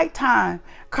at the right time,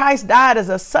 Christ died as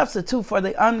a substitute for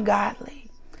the ungodly.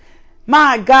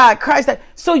 My God, Christ died.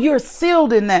 So you're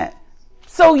sealed in that.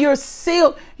 So you're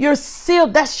sealed. You're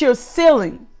sealed. That's your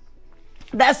sealing.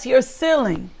 That's your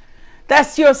sealing.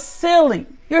 That's your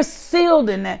sealing. You're sealed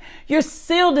in that. You're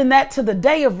sealed in that to the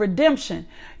day of redemption.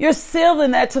 You're sealed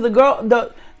in that to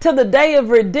the day of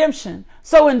redemption.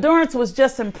 So endurance was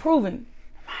just improving.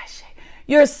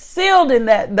 You're sealed in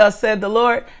that, thus said the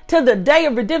Lord, to the day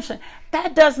of redemption.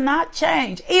 That does not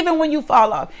change. Even when you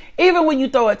fall off, even when you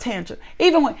throw a tantrum,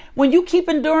 even when you keep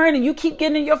enduring and you keep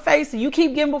getting in your face and you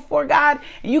keep getting before God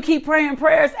and you keep praying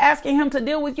prayers, asking him to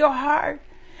deal with your heart.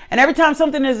 And every time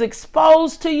something is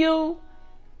exposed to you,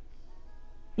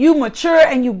 you mature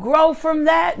and you grow from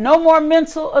that. No more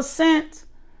mental assent.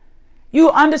 You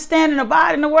understand and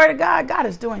abide in the word of God. God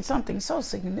is doing something so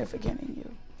significant in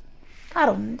you. God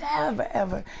will never,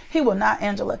 ever, he will not,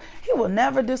 Angela, he will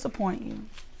never disappoint you.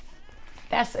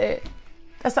 That's it.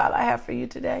 That's all I have for you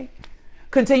today.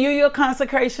 Continue your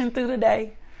consecration through the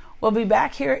day. We'll be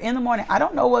back here in the morning. I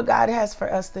don't know what God has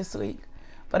for us this week,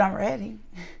 but I'm ready.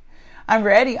 I'm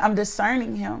ready. I'm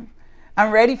discerning him.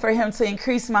 I'm ready for him to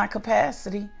increase my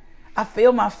capacity. I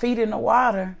feel my feet in the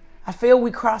water. I feel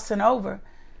we crossing over.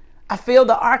 I feel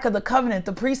the Ark of the Covenant.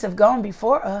 The priests have gone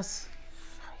before us.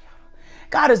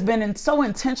 God has been so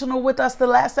intentional with us the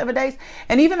last 7 days.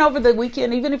 And even over the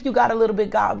weekend, even if you got a little bit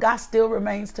God still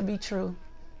remains to be true.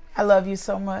 I love you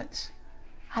so much.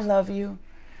 I love you.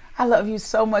 I love you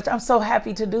so much. I'm so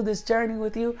happy to do this journey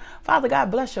with you. Father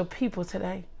God, bless your people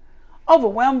today.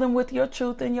 Overwhelm them with your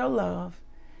truth and your love.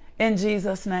 In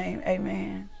Jesus' name,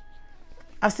 amen.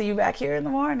 I'll see you back here in the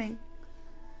morning.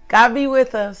 God be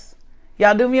with us.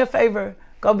 Y'all do me a favor.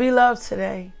 Go be loved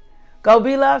today. Go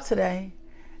be loved today.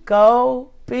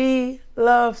 Go be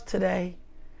loved today.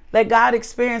 Let God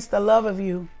experience the love of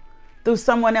you through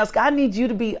someone else. God needs you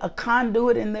to be a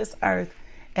conduit in this earth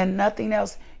and nothing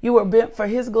else. You were built for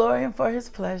his glory and for his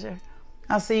pleasure.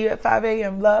 I'll see you at 5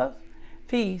 a.m. Love,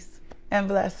 peace, and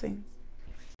blessings.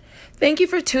 Thank you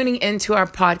for tuning into our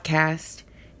podcast.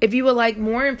 If you would like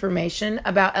more information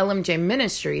about LMJ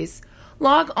Ministries,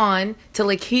 log on to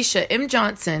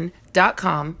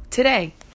LakeishaMJohnson.com today.